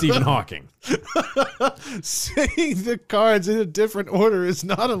 Stephen Hawking. Saying the cards in a different order is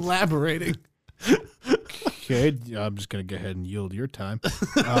not elaborating. Okay, I'm just gonna go ahead and yield your time.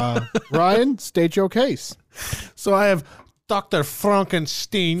 Ryan, state your case. So I have Dr.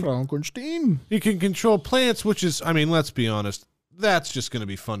 Frankenstein. Frankenstein. He can control plants, which is, I mean, let's be honest, that's just going to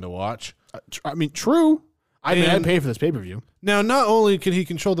be fun to watch. I mean, true. I mean, I'd And- pay for this pay per view. Now, not only can he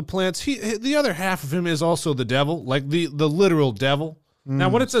control the plants, the other half of him is also the devil, like the literal devil. Now,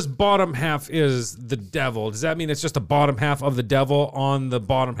 when it says bottom half is the devil, does that mean it's just the bottom half of the devil on the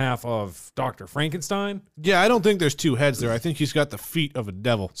bottom half of Dr. Frankenstein? Yeah, I don't think there's two heads there. I think he's got the feet of a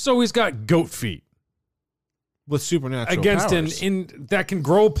devil So he's got goat feet with supernatural against powers. in that can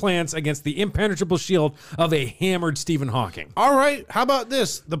grow plants against the impenetrable shield of a hammered Stephen Hawking. All right, how about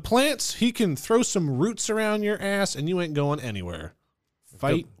this? The plants, he can throw some roots around your ass and you ain't going anywhere.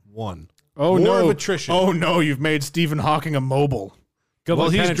 Fight one. Oh War no! of attrition. Oh no! You've made Stephen Hawking a mobile. Good Well,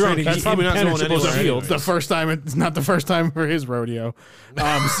 luck he's drunk. penetrating That's the probably not going impenetrable anywhere shield. anyway. It's the first time. It's not the first time for his rodeo.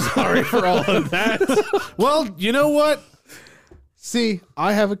 I'm sorry for all of that. Well, you know what? See,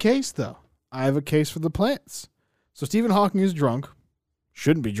 I have a case though. I have a case for the plants. So Stephen Hawking is drunk.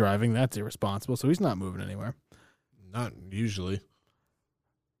 Shouldn't be driving. That's irresponsible. So he's not moving anywhere. Not usually.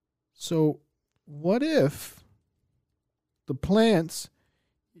 So what if the plants,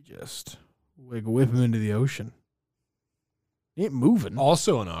 you just whip him into the ocean? He ain't moving.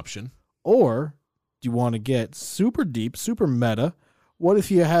 Also an option. Or do you want to get super deep, super meta? What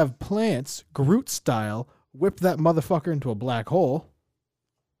if you have plants, Groot style, whip that motherfucker into a black hole?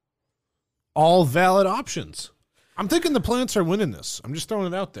 All valid options. I'm thinking the plants are winning this. I'm just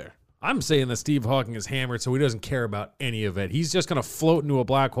throwing it out there. I'm saying that Steve Hawking is hammered, so he doesn't care about any of it. He's just going to float into a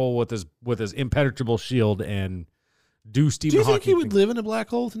black hole with his impenetrable shield and do Stephen Do you Hawking. think he would things. live in a black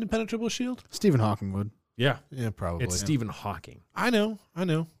hole with an impenetrable shield? Stephen Hawking would. Yeah, Yeah, probably. it's Stephen Hawking. I know.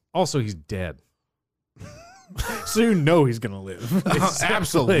 Also, he's dead. So you know he's going to live.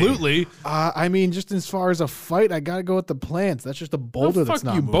 Absolutely. I mean, just as far as a fight, I got to go with the plants. That's just a boulder Oh, that's fuck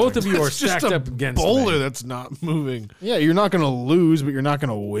not you. moving. Both of you are It's just stacked a up against boulder me. that's not moving. Yeah, you're not going to lose, but you're not going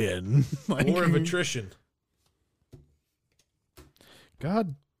to win. Like, War of attrition.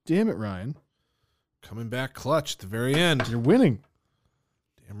 God damn it, Ryan. Coming back clutch at the very end. You're winning.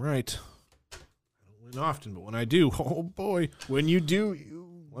 Damn right. I don't win often, but when I do, oh boy. When you do, you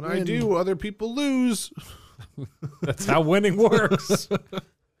When I do, other people lose. That's how winning works.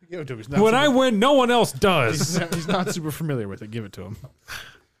 Give it to him. He's not When super- I win, no one else does. he's not super familiar with it. Give it to him.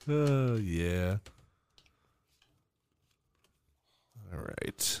 Oh, yeah. All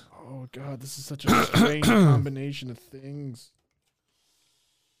right. Oh God, this is such a strange combination of things.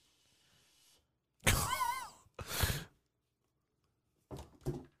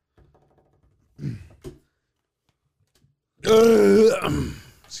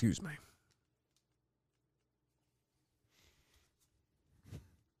 Excuse me.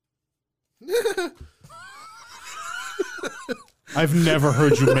 I've never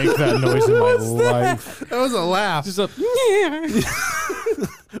heard you make that noise in my life. That was a laugh. Just a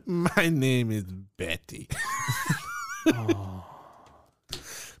My name is Betty.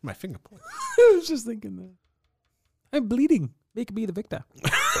 My finger point. I was just thinking that. I'm bleeding. Make me the victor.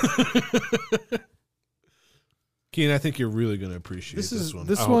 Keen, I think you're really going to appreciate this one.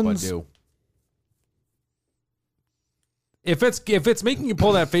 This I hope I one's do. If it's making you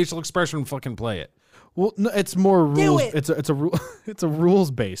pull that facial expression, fucking play it. well, no, it's more rules. it. It's a it's a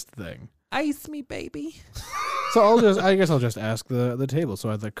rules based thing. Ice me, baby. So I guess I'll just ask the table.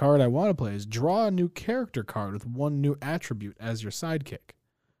 So the card I want to play is draw a new character card with one new attribute as your sidekick.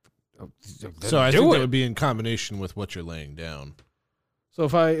 So I think that would be in combination with what you're laying down. So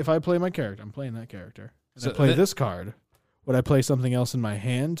if I play my character, I'm playing that character. And So I play that- this card. Would I play something else in my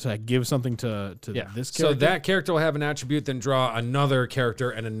hand? To give something to this character? So that character will have an attribute, then draw another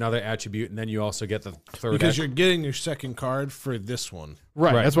character and another attribute, and then you also get the third. Because you're getting your second card for this one,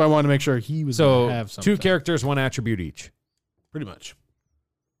 right. right. That's why I wanted to make sure he was so gonna have something. two characters, one attribute each. pretty much.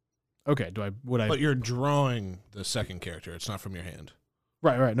 Okay. Would I? But you're drawing the second character. It's not from your hand.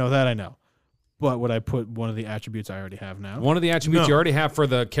 Right. No, that I know. But would I put one of the attributes I already have now? One of the attributes No. you already have for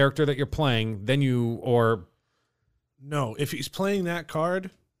the character that you're playing, then No, if he's playing that card,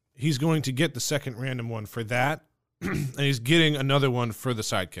 he's going to get the second random one for that, and he's getting another one for the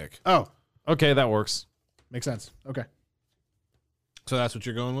sidekick. Oh, okay, that works. makes sense. Okay. So that's what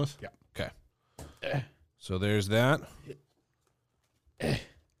you're going with? Yeah. Okay. So there's that. And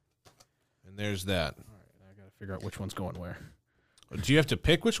there's that. I got to figure out which one's going where. Do you have to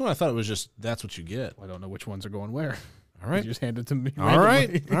pick which one? I thought it was just that's what you get. I don't know which ones are going where. All right. You just hand it to me. All right.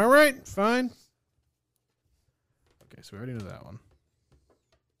 randomly. All right. Fine. Okay, so we already know that one.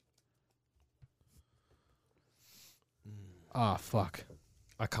 Ah, fuck.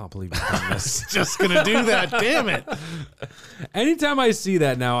 I can't believe you've done this. Just going to do that. Damn it. Anytime I see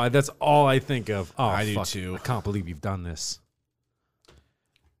that now, that's all I think of. Oh, I do fuck. too. I can't believe you've done this.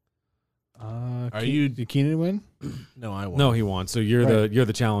 Did Keenan win? No, I won't. No, he won. So you're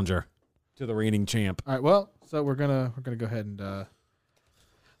the challenger to the reigning champ. All right. Well, so we're gonna go ahead and gonna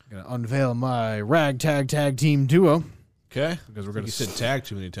unveil my ragtag tag team duo Okay. because we're You gonna said tag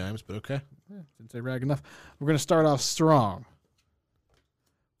too many times, but okay. didn't say rag enough. We're gonna start off strong.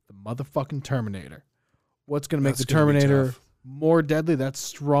 The motherfucking Terminator. What's gonna make That's the gonna be Terminator tough. more deadly? That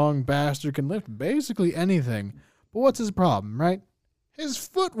strong bastard can lift basically anything. But what's his problem, right? His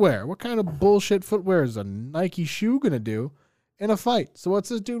footwear. What kind of bullshit footwear is a Nike shoe gonna do in a fight? So what's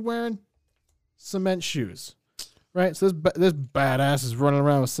this dude wearing? Cement shoes, right? So this badass is running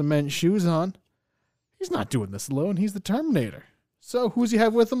around with cement shoes on. He's not doing this alone. He's the Terminator. So who's he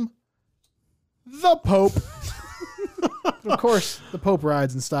have with him? The Pope. Of course, the Pope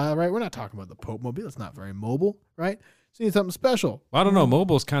rides in style, right? We're not talking about the Pope mobile. It's not very mobile, right? So you need something special. I don't know.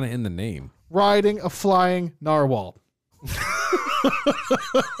 Mobile's kind of in the name. Riding a flying narwhal.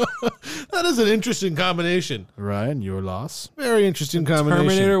 That is an interesting combination. Ryan, your loss. Very interesting combination.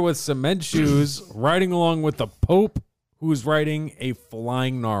 Terminator with cement shoes, riding along with the Pope, who's riding a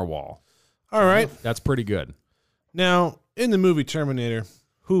flying narwhal. All right. That's pretty good. Now, in the movie Terminator,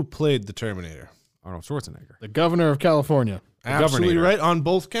 who played the Terminator? Arnold Schwarzenegger. The governor of California. Absolutely Governator. right on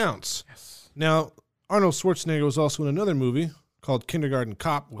both counts. Yes. Now, Arnold Schwarzenegger was also in another movie called Kindergarten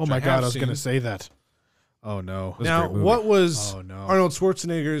Cop. Which Oh my have God, I was seen. going to say that. Oh no. was a Now, great movie. what was Oh, no. Arnold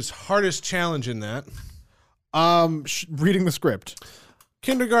Schwarzenegger's hardest challenge in that? Reading the script.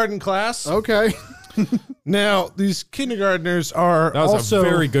 Kindergarten class. Okay. Now, these kindergartners are That was also a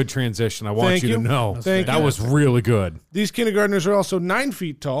very good transition. I want Thank you to you. know. Thank that you. was really good. These kindergartners are also 9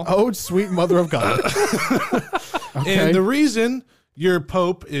 feet tall. Oh, sweet mother of God. Okay. And the reason your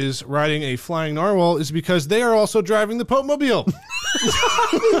Pope is riding a flying narwhal is because they are also driving the Pope mobile.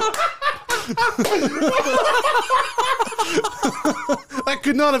 That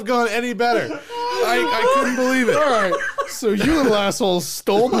could not have gone any better. I couldn't believe it. All right. So you little assholes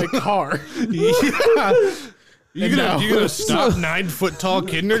stole my car. Yeah. And now- You're gonna stop 9 foot tall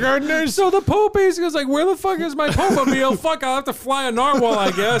kindergartners? So the Pope basically was like, where the fuck is my Pope-mobile? Fuck, I'll have to fly a narwhal,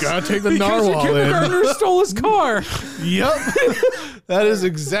 I guess. Gotta take the because narwhal in. your kindergartner stole his car. Yep. That is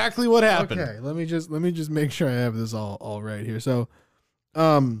exactly what happened. Okay, let me just make sure I have this all right here. So,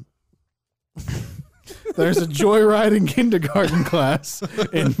 there's a joyriding kindergarten class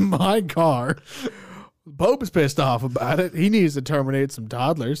in my car. Pope is pissed off about it. He needs to terminate some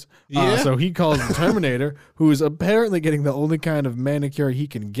toddlers. Yeah. So he calls the Terminator, who is apparently getting the only kind of manicure he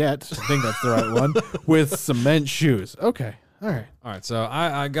can get. I think that's the right one, with cement shoes. Okay. All right. All right, so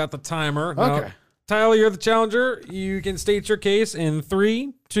I got the timer. Now, Okay. Tyler, you're the challenger. You can state your case in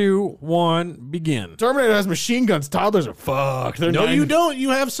 3, 2, 1, begin. Terminator has machine guns. Toddlers are fucked. They're No, nine- you don't.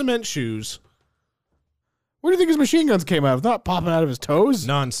 You have cement shoes. Where do you think his machine guns came out of? Not popping out of his toes?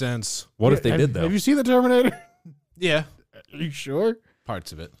 Nonsense. What if they Have- did, though? Have you seen the Terminator? Yeah, Are you sure?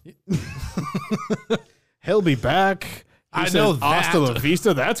 parts of it. He'll be back. I He know says, that. Hasta la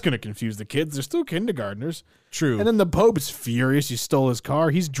vista. That's going to confuse the kids. They're still kindergartners. True. And then the Pope is furious. He stole his car.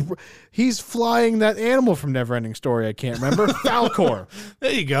 He's flying that animal from Neverending Story. I can't remember. Falcor.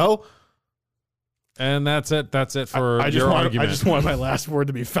 There you go. And that's it. That's it for I your want argument. my last word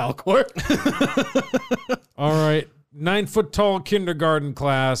to be Falcor. All right. 9-foot tall kindergarten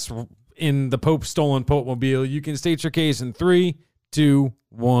class in the Pope stolen Pope-mobile. You can state your case in 3, 2,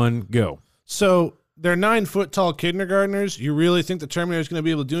 1, go. So they're 9-foot tall kindergartners. You really think the Terminator's going to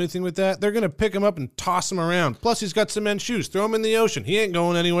be able to do anything with that? They're going to pick him up and toss him around. Plus, he's got cement shoes. Throw him in the ocean. He ain't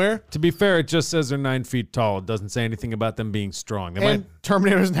going anywhere. To be fair, it just says they're 9 feet tall. It doesn't say anything about them being strong. They And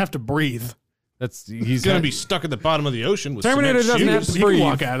Terminator doesn't have to breathe. he's He's going to be stuck at the bottom of the ocean with Terminator cement doesn't shoes. have to You can breathe.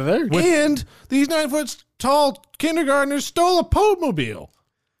 walk out of there. And these 9-foot tall kindergartners stole a Pope-mobile.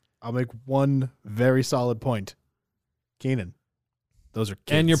 I'll make one very solid point. Keenan, those are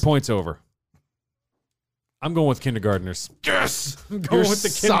kids. And your point's over. I'm going with kindergartners. Yes. I'm You're going with the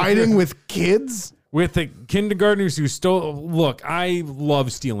siding with kids? with the kindergartners who stole. Look, I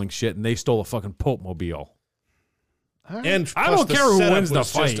love stealing shit, and they stole a fucking Pope-mobile. And I plus don't the care who setup wins the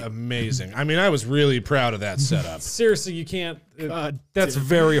was just fight. amazing. I mean, I was really proud of that setup. Seriously, you can't. God That's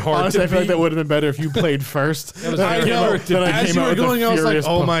very hard Honestly, to I feel like beat. that would have been better if you played first. was Then very came out- hard to then I As came you out were with the going, I was like, furious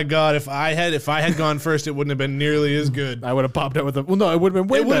 "Oh po- my god! If I had gone first, it wouldn't have been nearly as good. I would have popped out with a. Well, no, it would have been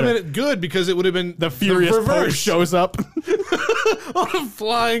way It would better. have been good because it would have been The furious Pope reverse. shows up, on a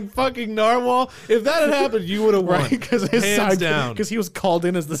flying fucking narwhal. If that had happened, you would have won. right? Because his Hands sidekick, down. because he was called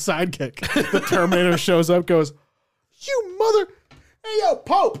in as the sidekick. The Terminator shows up, goes, "You mother! Hey, yo,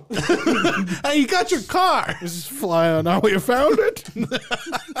 Pope! Hey, you got your car. This is flying on. Now you found it."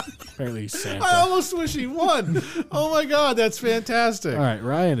 Apparently, he's Santa. I almost wish he won. Oh my god, that's fantastic. All right,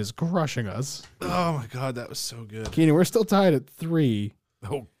 Ryan is crushing us. Oh my god, that was so good. Keenan, we're still tied at 3.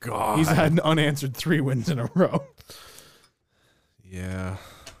 Oh God. He's had an unanswered 3 wins in a row. Yeah.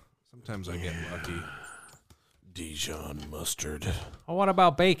 Sometimes I get lucky. Dijon mustard. Oh, what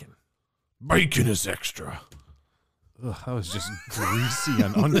about bacon? Bacon is extra. Ugh, that was just greasy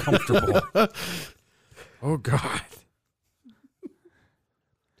and uncomfortable. Oh God.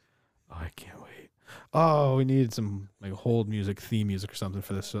 Oh, I can't wait. Oh, we needed some like hold music, theme music or something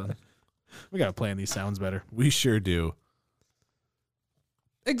for this one. We gotta plan these sounds better. We sure do.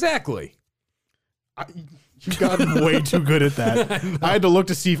 Exactly. You've gotten way too good at that. I had to look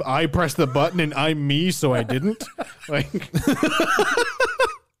to see if I pressed the button and I'm me, so I didn't. Like,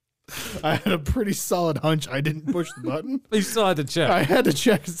 I had a pretty solid hunch I didn't push the button. You still had to check. I had to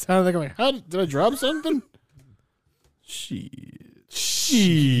check. It sounded like I'm like, how did I drop something? Shit.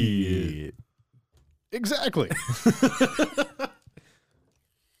 Exactly.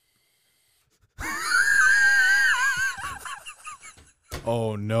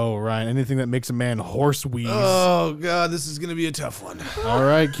 Oh no, Ryan! Anything that makes a man horse wheeze. Oh god, this is gonna be a tough one. All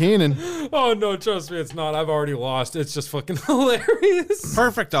right, Keenan. Oh no, trust me, it's not. I've already lost. It's just fucking hilarious.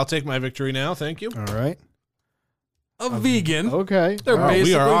 Perfect. I'll take my victory now. Thank you. All right. A vegan. Okay. They're All right. we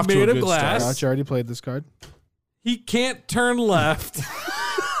basically are off to a made of good start. glass. Gotcha, already played this card. He can't turn left.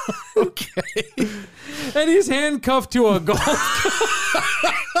 Okay. And he's handcuffed to a golf.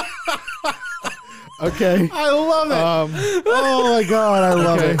 Okay. I love it. Oh my god, I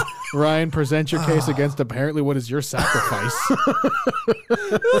love it. Ryan, present your case against apparently what is your sacrifice.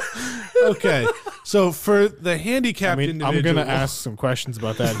 Okay. So for the handicapped I'm individual, gonna ask some questions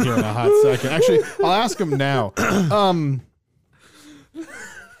about that here in a hot second. Actually, I'll ask him now.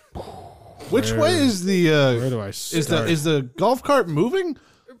 which way is the Where do I is start? the golf cart moving?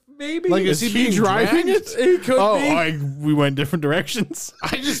 Maybe. Like is he being driving dragged? it? He could be. We went different directions.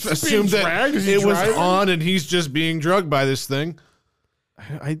 I just assumed that dragged? Is he it was driving? on and he's just being drugged by this thing.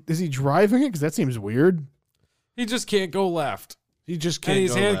 Is he driving it? Because that seems weird. He just can't go left. He just can't. And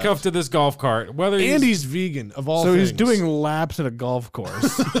he's go handcuffed left. to this golf cart. Whether And he's vegan of all So things. he's doing laps at a golf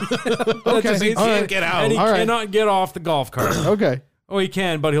course. okay, he can't get out. And he All right. cannot get off the golf cart. Okay. Oh, he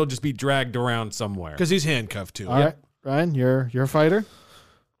can, but he'll just be dragged around somewhere. because he's handcuffed to it. All right. Ryan, you're a fighter.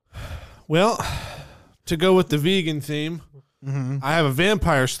 Well, to go with the vegan theme, I have a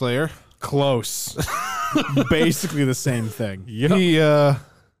vampire slayer. Close. Basically the same thing. He's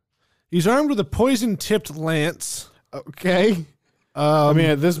armed with a poison-tipped lance. Okay. I mean,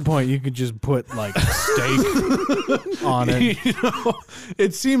 at this point, you could just put like steak on it.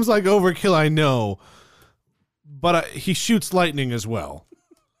 It seems like overkill, I know, but he shoots lightning as well.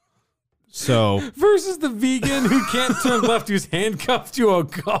 So Versus the vegan who can't turn left, who's handcuffed to a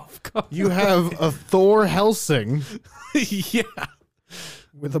golf cart. You have a Thor Helsing yeah,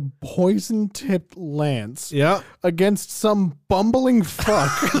 with a poison-tipped lance yeah, against some bumbling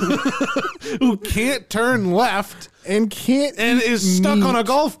fuck who can't turn left and can't and eat is stuck on a meat.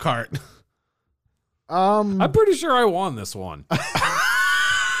 golf cart. I'm pretty sure I won this one.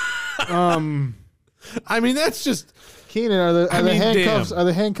 I mean, that's just. Keenan, are the handcuffs damn. are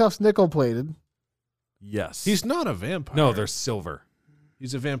the handcuffs nickel plated? Yes. He's not a vampire. No, they're silver.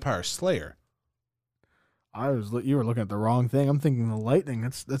 He's a vampire slayer. You were looking at the wrong thing. I'm thinking the lightning.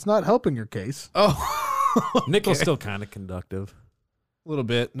 That's not helping your case. Oh, Nickel's still kind of conductive. a little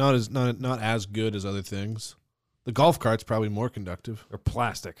bit. Not as good as other things. The golf cart's probably more conductive. They're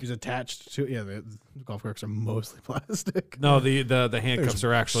plastic. He's attached to the golf carts are mostly plastic. No, the handcuffs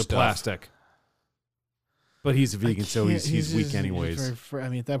are actually stuff. plastic. But he's a vegan, so he's weak just- anyways. I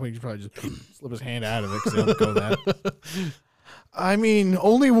mean, at that point, you should probably just slip his hand out of it because they don't go that. I mean,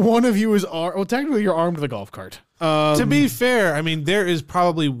 only one of you is armed. Well, technically, you're armed with a golf cart. To be fair, I mean, there is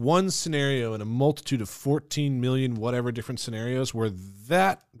probably one scenario in a multitude of 14 million whatever different scenarios where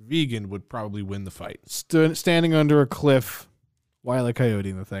that vegan would probably win the fight. Standing under a cliff, Wile E. Coyote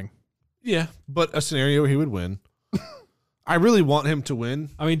in the thing. Yeah, but a scenario where he would win. I really want him to win.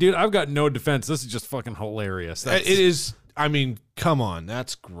 I mean, dude, I've got no defense. This is just fucking hilarious. It is. I mean, come on,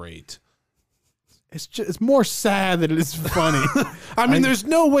 that's great. It's more sad than it is funny. I mean, there's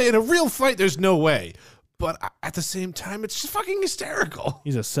no way in a real fight. There's no way, but at the same time, it's just fucking hysterical.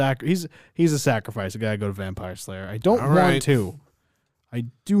 He's a sacrifice. A guy go to Vampire Slayer. I don't All want right. to. I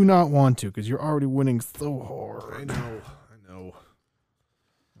do not want to because you're already winning so hard. I know.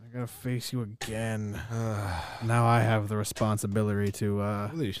 I gotta face you again. Now I have the responsibility to.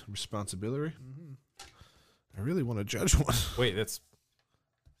 Really, responsibility. I really want to judge one. Wait, that's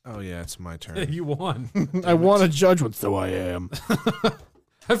Oh yeah, it's my turn. you won. I want to judge what so I am.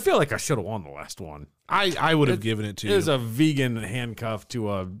 I feel like I should have won the last one. I would have given it to you. There's a vegan handcuffed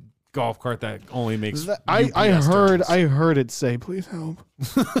to a golf cart that only makes. I UPS turns. heard it say, "Please help."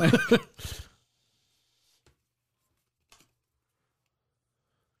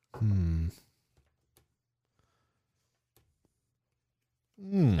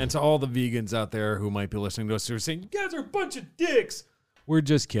 And to all the vegans out there who might be listening to us who are saying, "You guys are a bunch of dicks," we're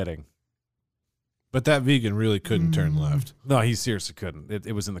just kidding. But that vegan really couldn't turn left. No, he seriously couldn't.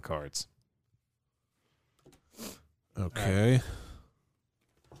 It was in the cards. Okay.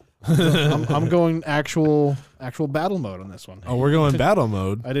 I'm going actual battle mode on this one. Oh, we're going battle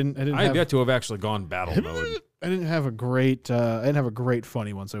mode. I didn't I have have, yet to have actually gone battle mode. I didn't have a great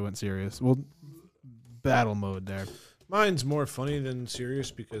funny once I went serious. Well, battle mode there. Mine's more funny than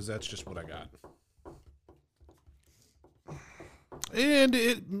serious because that's just what I got. And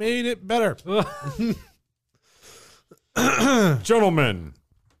it made it better. Gentlemen,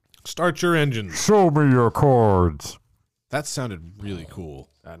 Start your engines. show me your cards. That sounded really cool.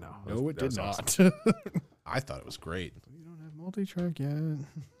 I know. No, it That did was not. awesome. I thought it was great. You don't have multi-track yet.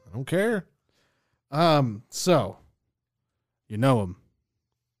 I don't care. So you know him,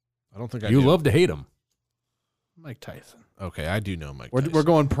 I don't think I You do. love to hate him. Mike Tyson. Okay, I do know Mike We're Tyson. we're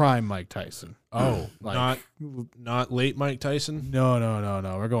going prime Mike Tyson. Oh, Like- not late Mike Tyson? No.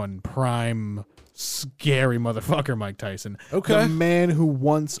 We're going prime scary motherfucker Mike Tyson. Okay. The man who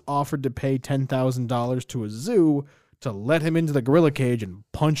once offered to pay $10,000 to a zoo to let him into the gorilla cage and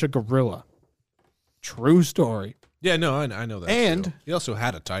punch a gorilla. True story. Yeah, no, I know that. And- too. He also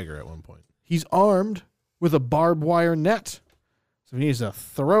had a tiger at one point. He's armed with a barbed wire net. So he needs to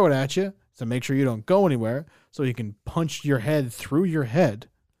throw it at you to make sure you don't go anywhere so he can punch your head through your head.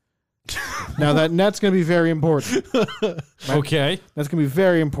 Now that net's going to be very important. Okay. That's going to be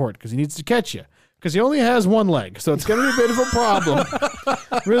very important because he needs to catch you. Because he only has one leg, so it's going to be a bit of a problem.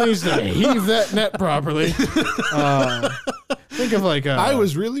 Really needs to heave that net properly. Think of like I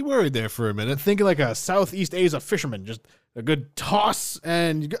was really worried there for a minute. think of like a Southeast Asia fisherman, just a good toss,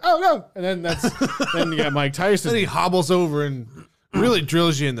 and you go, oh no, and then then you got Mike Then he Tyson hobbles over and really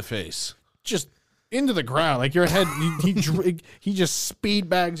drills you in the face. just into the ground, like your head. He just speed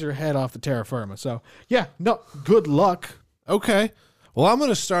bags your head off the terra firma. So yeah, no, good luck. Okay. Well, I'm going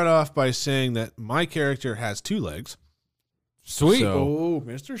to start off by saying that my character has 2 legs. Sweet. So- Oh,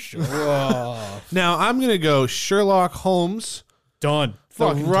 Mr. Show off. Now, I'm going to go Sherlock Holmes, Done. the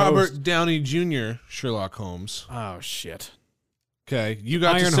Fucking Robert toast. Downey Jr. Sherlock Holmes. Oh shit. Okay. You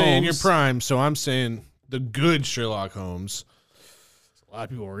got Iron to say in your Holmes. prime, so I'm saying the good Sherlock Holmes. A lot of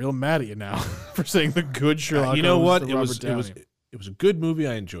people are real mad at you now for saying the good Sherlock. You know Holmes what? to It was Robert it was a good movie.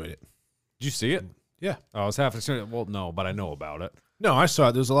 I enjoyed it. Did you see it? Yeah. Oh, I was half excited. Well, no, but I know about it. No, I saw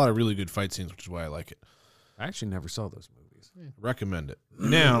it. There's a lot of really good fight scenes, which is why I like it. I actually never saw those movies. Recommend it.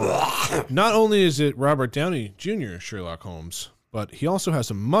 Now, not only is it Robert Downey Jr. Sherlock Holmes, but he also has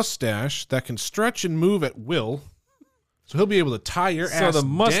a mustache that can stretch and move at will. So he'll be able to tie your ass So the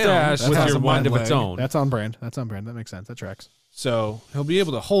mustache down with has your a mind one of its leg. own. That's on brand. That's on brand. That makes sense. That tracks. So he'll be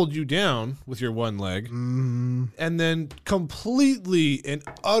able to hold you down with your one leg and then completely and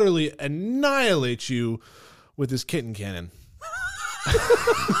utterly annihilate you with his kitten cannon.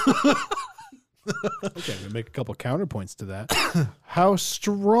 Okay, I'm gonna make a couple counterpoints to that. How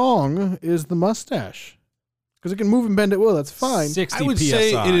strong is the mustache? Because it can move and bend at will. That's fine. 60 I would PSI.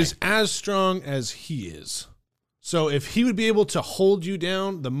 say it is as strong as he is. So if he would be able to hold you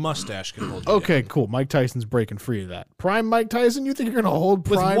down, the mustache can hold you Okay, down. cool. Mike Tyson's breaking free of that. Prime Mike Tyson, you think you're gonna hold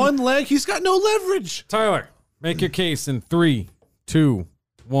With Prime? one leg, he's got no leverage. Tyler, make your case in 3, 2,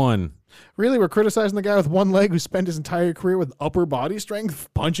 1. Really, we're criticizing the guy with one leg who spent his entire career with upper body strength,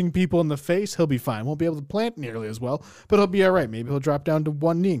 punching people in the face. He'll be fine. Won't be able to plant nearly as well, but he'll be all right. Maybe he'll drop down to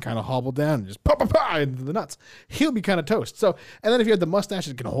one knee and kind of hobble down and just pa into the nuts. He'll be kind of toast. So, and then if you had the mustache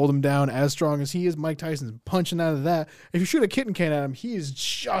that can hold him down as strong as he is, Mike Tyson's punching out of that. If you shoot a kitten can at him, he is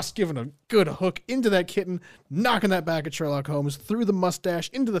just giving a good hook into that kitten, knocking that back at Sherlock Holmes through the mustache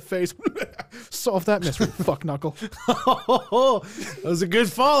into the face. Solve that mystery, fuck knuckle. That was a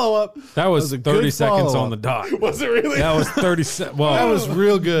good follow-up. That was a 30 good seconds follow-up. on the dot. Was it really? That was 30 seconds. Well, That was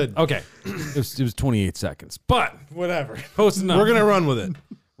real good. okay. It was 28 seconds. But Whatever. close enough. We're going to run with it.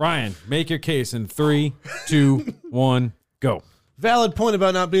 Ryan, make your case in 3, 2, 1, go. Valid point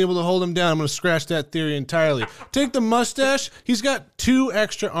about not being able to hold him down. I'm going to scratch that theory entirely. Take the mustache. He's got 2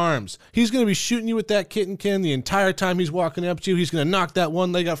 extra arms. He's going to be shooting you with that kitten can the entire time he's walking up to you. He's going to knock that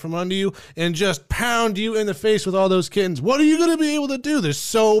one leg out from under you and just pound you in the face with all those kittens. What are you going to be able to do? There's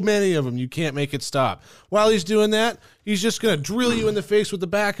so many of them. You can't make it stop. While he's doing that, he's just going to drill you in the face with the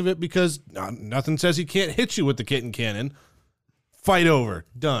back of it because nothing says he can't hit you with the kitten cannon. Fight over.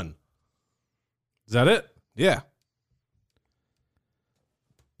 Done. Is that it? Yeah.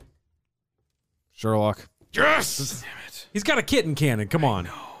 Sherlock. Yes. He's got a kitten cannon. Come on.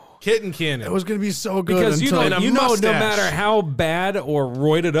 Kitten cannon. It was going to be so good Because until and a you know, no mustache. matter how bad or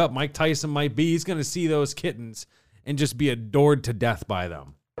roided up Mike Tyson might be, he's going to see those kittens and just be adored to death by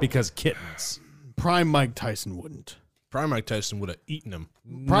them. Because kittens. Prime Mike Tyson wouldn't. Prime Mike Tyson would have eaten him.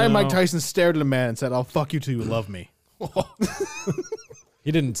 Prime No. Mike Tyson stared at a man and said, "I'll fuck you till you love me."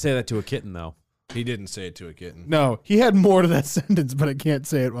 He didn't say that to a kitten, though. He didn't say it to a kitten. No, he had more to that sentence, but I can't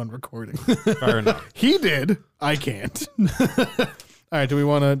say it on recording. Fair enough. He did. I can't. All right. Do we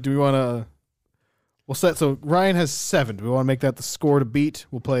want to? We'll set. So Ryan has 7. Do we want to make that the score to beat?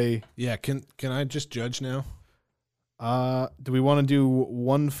 We'll play. Yeah, can I just judge now? Do we want to do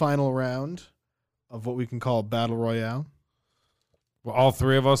one final round of what we can call Battle Royale? Well, all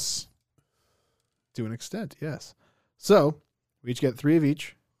 3 of us. To an extent, yes. So we each get 3 of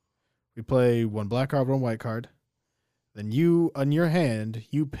each. We play 1 black card, 1 white card. Then you, on your hand,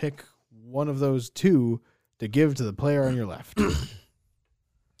 you pick one of those 2 to give to the player on your left.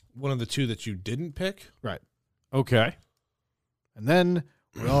 One of the 2 that you didn't pick? Right. Okay. And then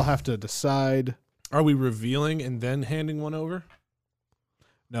we all have to decide. Are we revealing and then handing one over?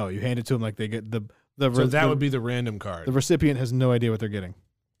 No, you hand it to them like they get the So that would be the random card. the recipient has no idea what they're getting.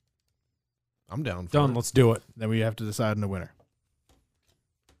 I'm down for Done. it. Let's do it. Then we have to decide on the winner.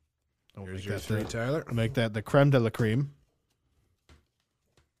 Don't Here's make your that 3, the- Tyler. Make that the creme de la creme.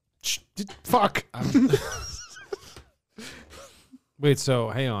 Fuck. Wait, so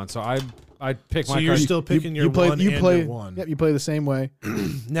hang on. So I pick So my you're card. still picking your play, one you and play, your 1. Yep, you play the same way,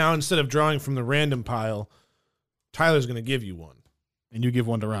 Now, instead of drawing from the random pile, Tyler's going to give you one. and you give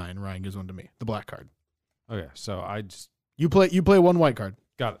one to Ryan. Ryan gives one to me. The black card. Okay, so I just You play 1 white card.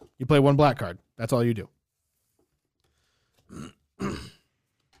 got it. You play 1 black card. That's all you do.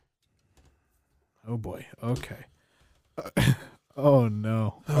 Oh boy. Okay. Oh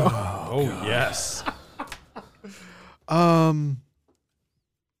no. Oh, yes.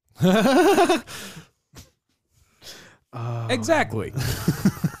 Exactly.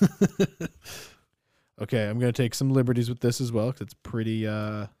 Okay, I'm gonna take some liberties with this as well because it's pretty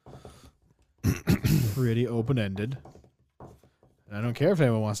pretty open ended. And I don't care if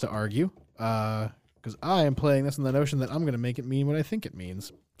anyone wants to argue, because I am playing this on the notion that I'm gonna make it mean what I think it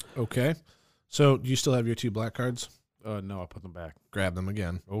means. Okay. So do you still have your 2 black cards? No, I put them back. Grab them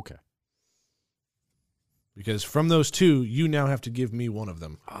again. Okay. Because from those 2, you now have to give me one of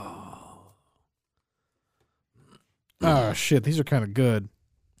them. Oh shit, these are kind of good.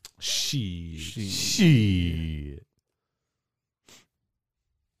 Shit.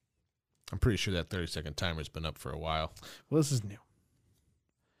 I'm pretty sure that 30-second timer's been up for a while. Well, this is new.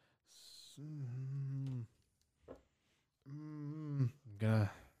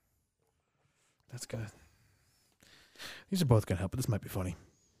 That's gonna. These are both gonna help, but this might be funny.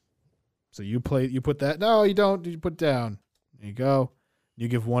 So you put that. No, you don't. You put down. There you go. You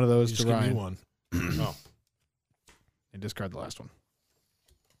give one of those You to just give me Ryan. one. Oh. And discard the last one.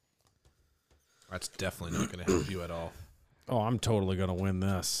 That's definitely not going to help you at all. Oh, I'm totally going to win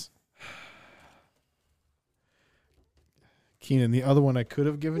this. Keenan, the other one I could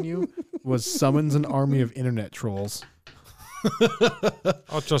have given you was summons an army of internet trolls.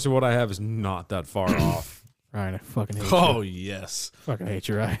 I'll trust you, what I have is not that far off. Ryan, I fucking hate Oh, you. yes. Fucking hate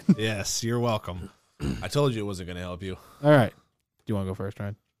you, Ryan. Yes, you're welcome. I told you it wasn't going to help you. All right. Do you want to go first,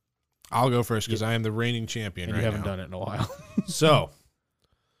 Ryan? I'll go first because I am the reigning champion And right you haven't now. done it in a while. So,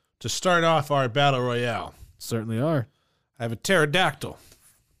 to start off our battle royale, Certainly are. I have a pterodactyl.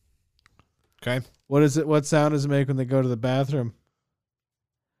 Okay. What is it? What sound does it make when they go to the bathroom?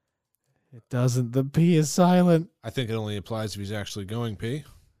 It doesn't. The P is silent. I think it only applies if he's actually going pee.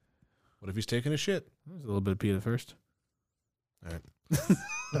 What if he's taking a shit? There's a little bit of P at first. All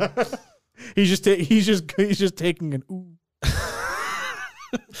right. He's just taking an ooh.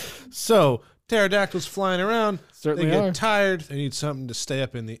 So, pterodactyls flying around. Certainly They get are. tired. They need something to stay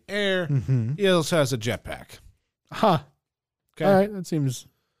up in the air. Mm-hmm. He also has a jetpack. Huh. Okay. All right. That seems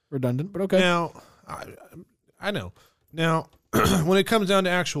redundant, but okay. Now, I know. Now, when it comes down to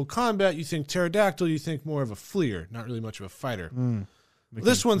actual combat, you think pterodactyl, you think more of a fleer, not really much of a fighter. Mm.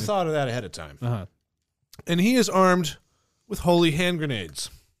 This one thought of that ahead of time. Uh-huh. And he is armed with holy hand grenades.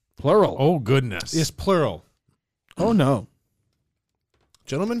 Plural. Oh, goodness. Yes, plural. Oh no.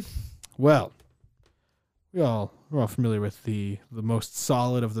 Gentlemen, Well, we're all familiar with the most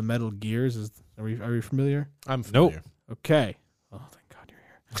solid of the Metal Gears. Are we familiar? I'm familiar. Okay. Oh, thank God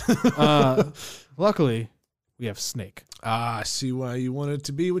you're here. Luckily, we have Snake. Ah, I see why you wanted it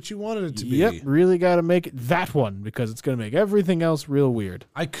to be what you wanted it to Yep, be. really got to make it that one because it's going to make everything else real weird.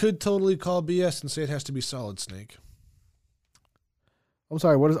 I could totally call BS and say it has to be Solid Snake. I'm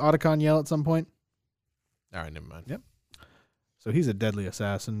sorry, what does Otacon yell at some point? All right, never mind. Yep. So he's a deadly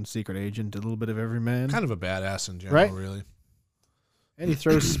assassin, secret agent, a little bit of every man. Kind of a badass in general, Right? really. And he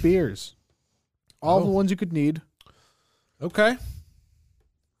throws spears. All the Oh. ones you could need. Okay.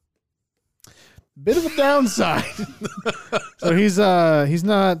 Bit of a downside. So he's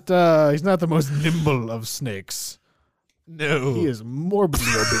not the most nimble of snakes. No. He is morbidly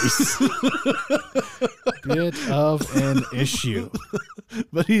obese. Bit of an issue.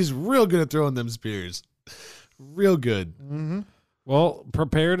 But he's real good at throwing them spears. Real good. Mm-hmm. Well,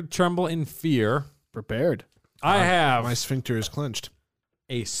 prepare to tremble in fear. Prepared. I have My sphincter is clenched.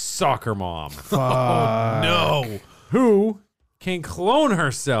 a soccer mom No. who can clone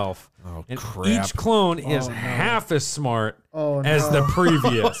herself. Oh, And crap. each clone is half as smart Oh, as the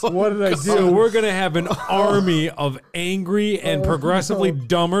previous. What did I do? So we're going to have an army of angry and progressively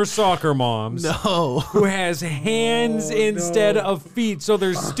dumber soccer moms No. who has hands instead of feet. So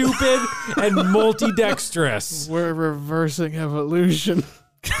they're stupid and multidextrous. We're reversing evolution.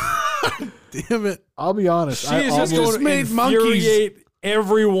 Damn it. I'll be honest. She is just almost going to made monkeys. infuriate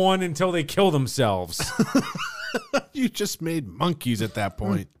everyone until they kill themselves. You just made monkeys at that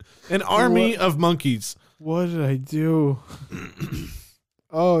point. An army of monkeys. What did I do?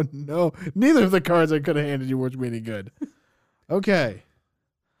 Oh no! Neither of the cards I could have handed you were any good. Okay.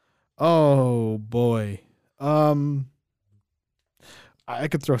 Oh boy. I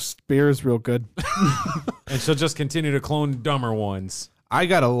could throw spears real good. And she'll just continue to clone dumber ones. I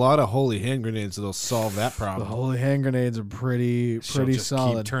got a lot of holy hand grenades that'll solve that The problem. holy hand grenades are pretty She'll just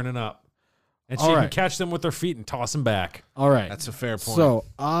solid. keep turning up. And All she can right. catch them with her feet and toss them back. All right. That's a fair point. So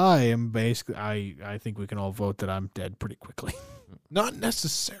I am basically. I think we can all vote that I'm dead pretty quickly. Not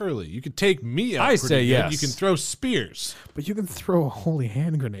necessarily. You could take me out. I pretty say good. yes. You can throw spears. But you can throw a holy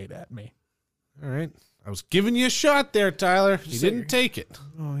hand grenade at me. All right. I was giving you a shot there, Tyler. You didn't take it.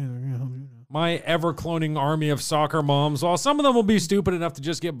 Oh yeah. My ever-cloning army of soccer moms, while some of them will be stupid enough to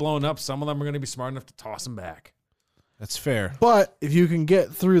just get blown up, some of them are going to be smart enough to toss them back. That's fair. But if you can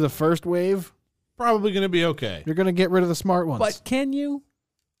get through the first wave, Probably going to be okay. you're gonna get rid of the smart ones. But can you?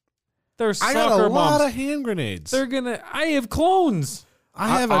 They're I soccer got a lot moms. of hand grenades. They're going to... I have clones.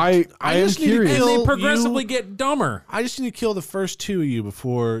 I have a. I am just need to curious. And kill they progressively you. get dumber. I just need to kill the first two of you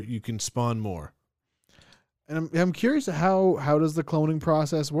before you can spawn more. And I'm curious how does the cloning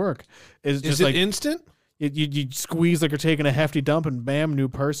process work? Is it Is just it like instant? You squeeze like you're taking a hefty dump, and bam, new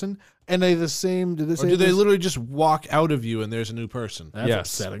person. And they the same? Did they Or say do they this? literally just walk out of you and there's a new person? That's Yes.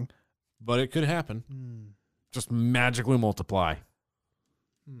 upsetting. But it could happen. Just magically multiply.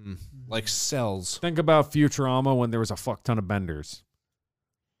 Like cells. Think about Futurama when there was a fuck ton of benders.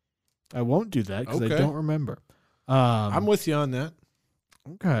 I won't do that because I Okay. don't remember. I'm with you on that.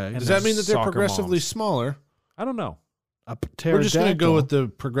 Okay. Does that mean that they're soccer progressively moms. smaller? I don't know. We're just going to go pterodactyl. with the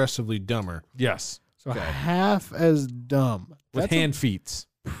progressively dumber. Yes. So half as dumb. With That's a hand feet.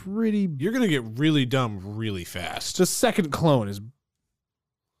 pretty. You're going to get really dumb really fast. The second clone is.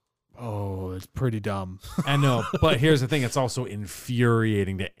 Oh, it's pretty dumb. I know. But here's the thing. It's also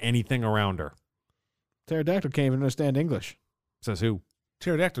infuriating to anything around her. Pterodactyl can't even understand English. Says who?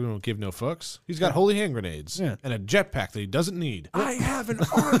 Pterodactyl don't give no fucks. He's got holy hand grenades Yeah. and a jetpack that he doesn't need. I have an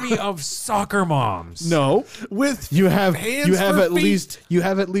army of soccer moms. No, With you have hands you have for at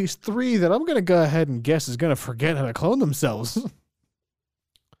feet. least 3 that I'm gonna go ahead and guess is gonna forget how to clone themselves.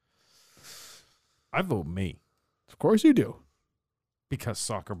 I vote me. Of course you do. Because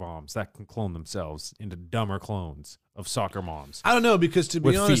soccer moms that can clone themselves into dumber clones of soccer moms. I don't know, because to be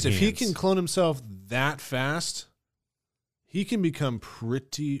With honest, feet if he hands. can clone himself that fast, he can become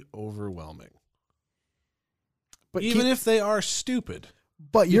pretty overwhelming. But Even if they are stupid.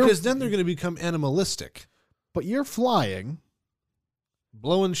 you're Because then they're going to become animalistic, but you're flying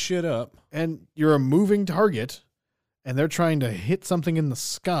blowing shit up. and you're a moving target, and they're trying to hit something in the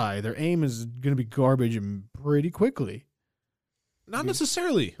sky. Their aim is gonna be garbage and pretty quickly. Not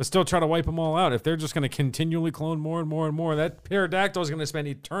necessarily. But still try to wipe them all out. If they're just going to continually clone more and more and more, that pterodactyl is going to spend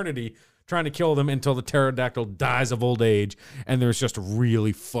eternity trying to kill them until the pterodactyl dies of old age, and there's just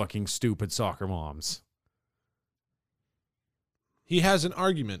really fucking stupid soccer moms. He has an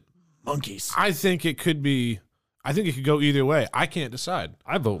argument. Monkeys. I think it could go either way. I can't decide.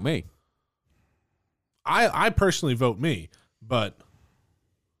 I vote me. I personally vote me, but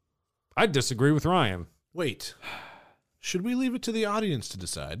I disagree with Ryan. wait. Should we leave it to the audience to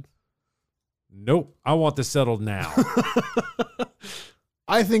decide? Nope. I want this settled now.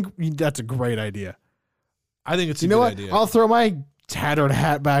 I think that's a great idea. I think it's a You know good what? idea. I'll throw my tattered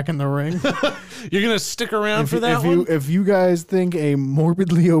hat back in the ring. You're going to stick around for that if one? if you guys think a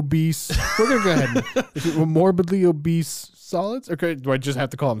morbidly obese, we're gonna go ahead. If you, morbidly obese solids, okay? Do I just have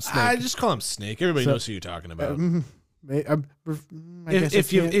to call him Snake? I just call him Snake. Everybody So- knows who you're talking about. I guess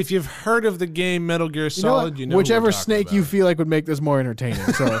If you've heard of the game Metal Gear Solid, you know who whichever we're talking snake you about. feel like would make this more entertaining.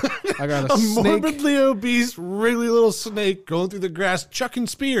 So I got a A snake. morbidly obese, wriggly little snake going through the grass, chucking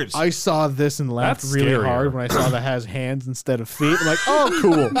spears. I saw this and laughed That's really scarier. hard when I saw that has hands instead of feet. I'm like, oh,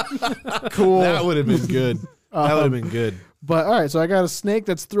 cool, cool. That would have been good. That would have been good. But all right, so I got a snake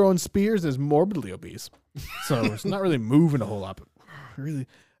that's throwing spears and is morbidly obese. So it's not really moving a whole lot. But really,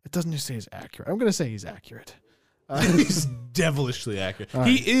 it doesn't just say he's accurate. I'm gonna say he's accurate. He's devilishly accurate.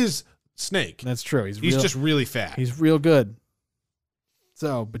 He is Snake. That's true. He's real, just really fat. he's real good.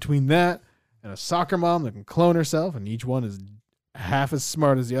 So between that and a soccer mom that can clone herself, and each one is half as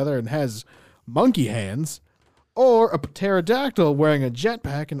smart as the other and has monkey hands, or a pterodactyl wearing a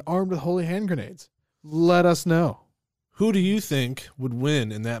jetpack and armed with holy hand grenades, let us know. Who do you think would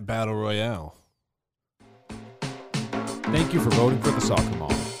win in that battle royale? Thank you for voting for the soccer mom.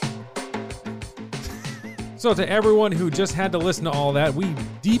 So to everyone who just had to listen to all that, we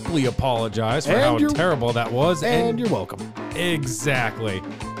deeply apologize for And how you're- terrible that was. And you're welcome. Exactly.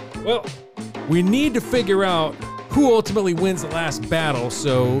 Well, we need to figure out who ultimately wins the last battle,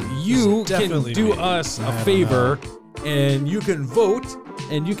 so you It's can definitely do me. us a favor and you can vote,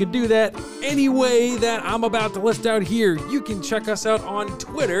 and you can do that any way that I'm about to list out here. You can check us out on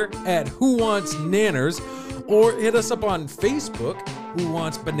Twitter at Who Wants Nanners, or hit us up on Facebook, Who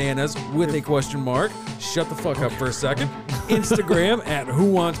Wants Bananas with a question mark. Shut the fuck up for a second. Instagram at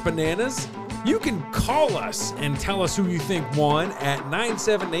Who Wants Bananas. You can call us and tell us who you think won at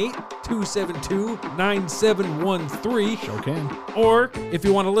 978-272-9713. Sure can. Or if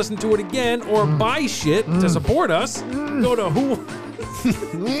you want to listen to it again or buy shit to support us, go to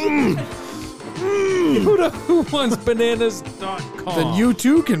whowantsbananas.com. Then you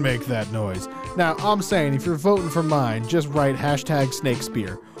too can make that noise. Now, I'm saying if you're voting for mine, just write hashtag Snake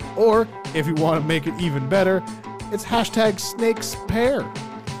Spear. Or if you want to make it even better, it's hashtag Snakes Pair.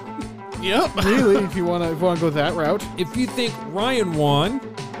 Yep. Really, if you want to go that route. If you think Ryan won,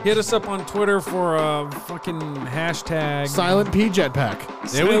 hit us up on Twitter for a fucking hashtag Silent P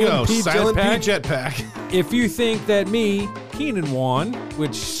Jetpack. There we go. P Silent P Jetpack. jetpack. If you think that me, Keenan, won,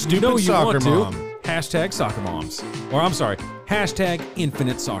 which you know you soccer want to, mom. hashtag soccer moms. Or I'm sorry, hashtag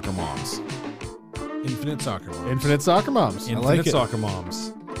infinite soccer moms. Infinite Soccer Moms. Infinite Soccer Moms. Infinite it. soccer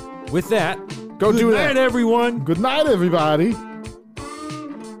moms. With that, Go do Good that. night, everyone. Good night, everybody.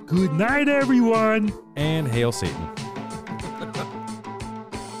 Good night, everyone. And hail Satan.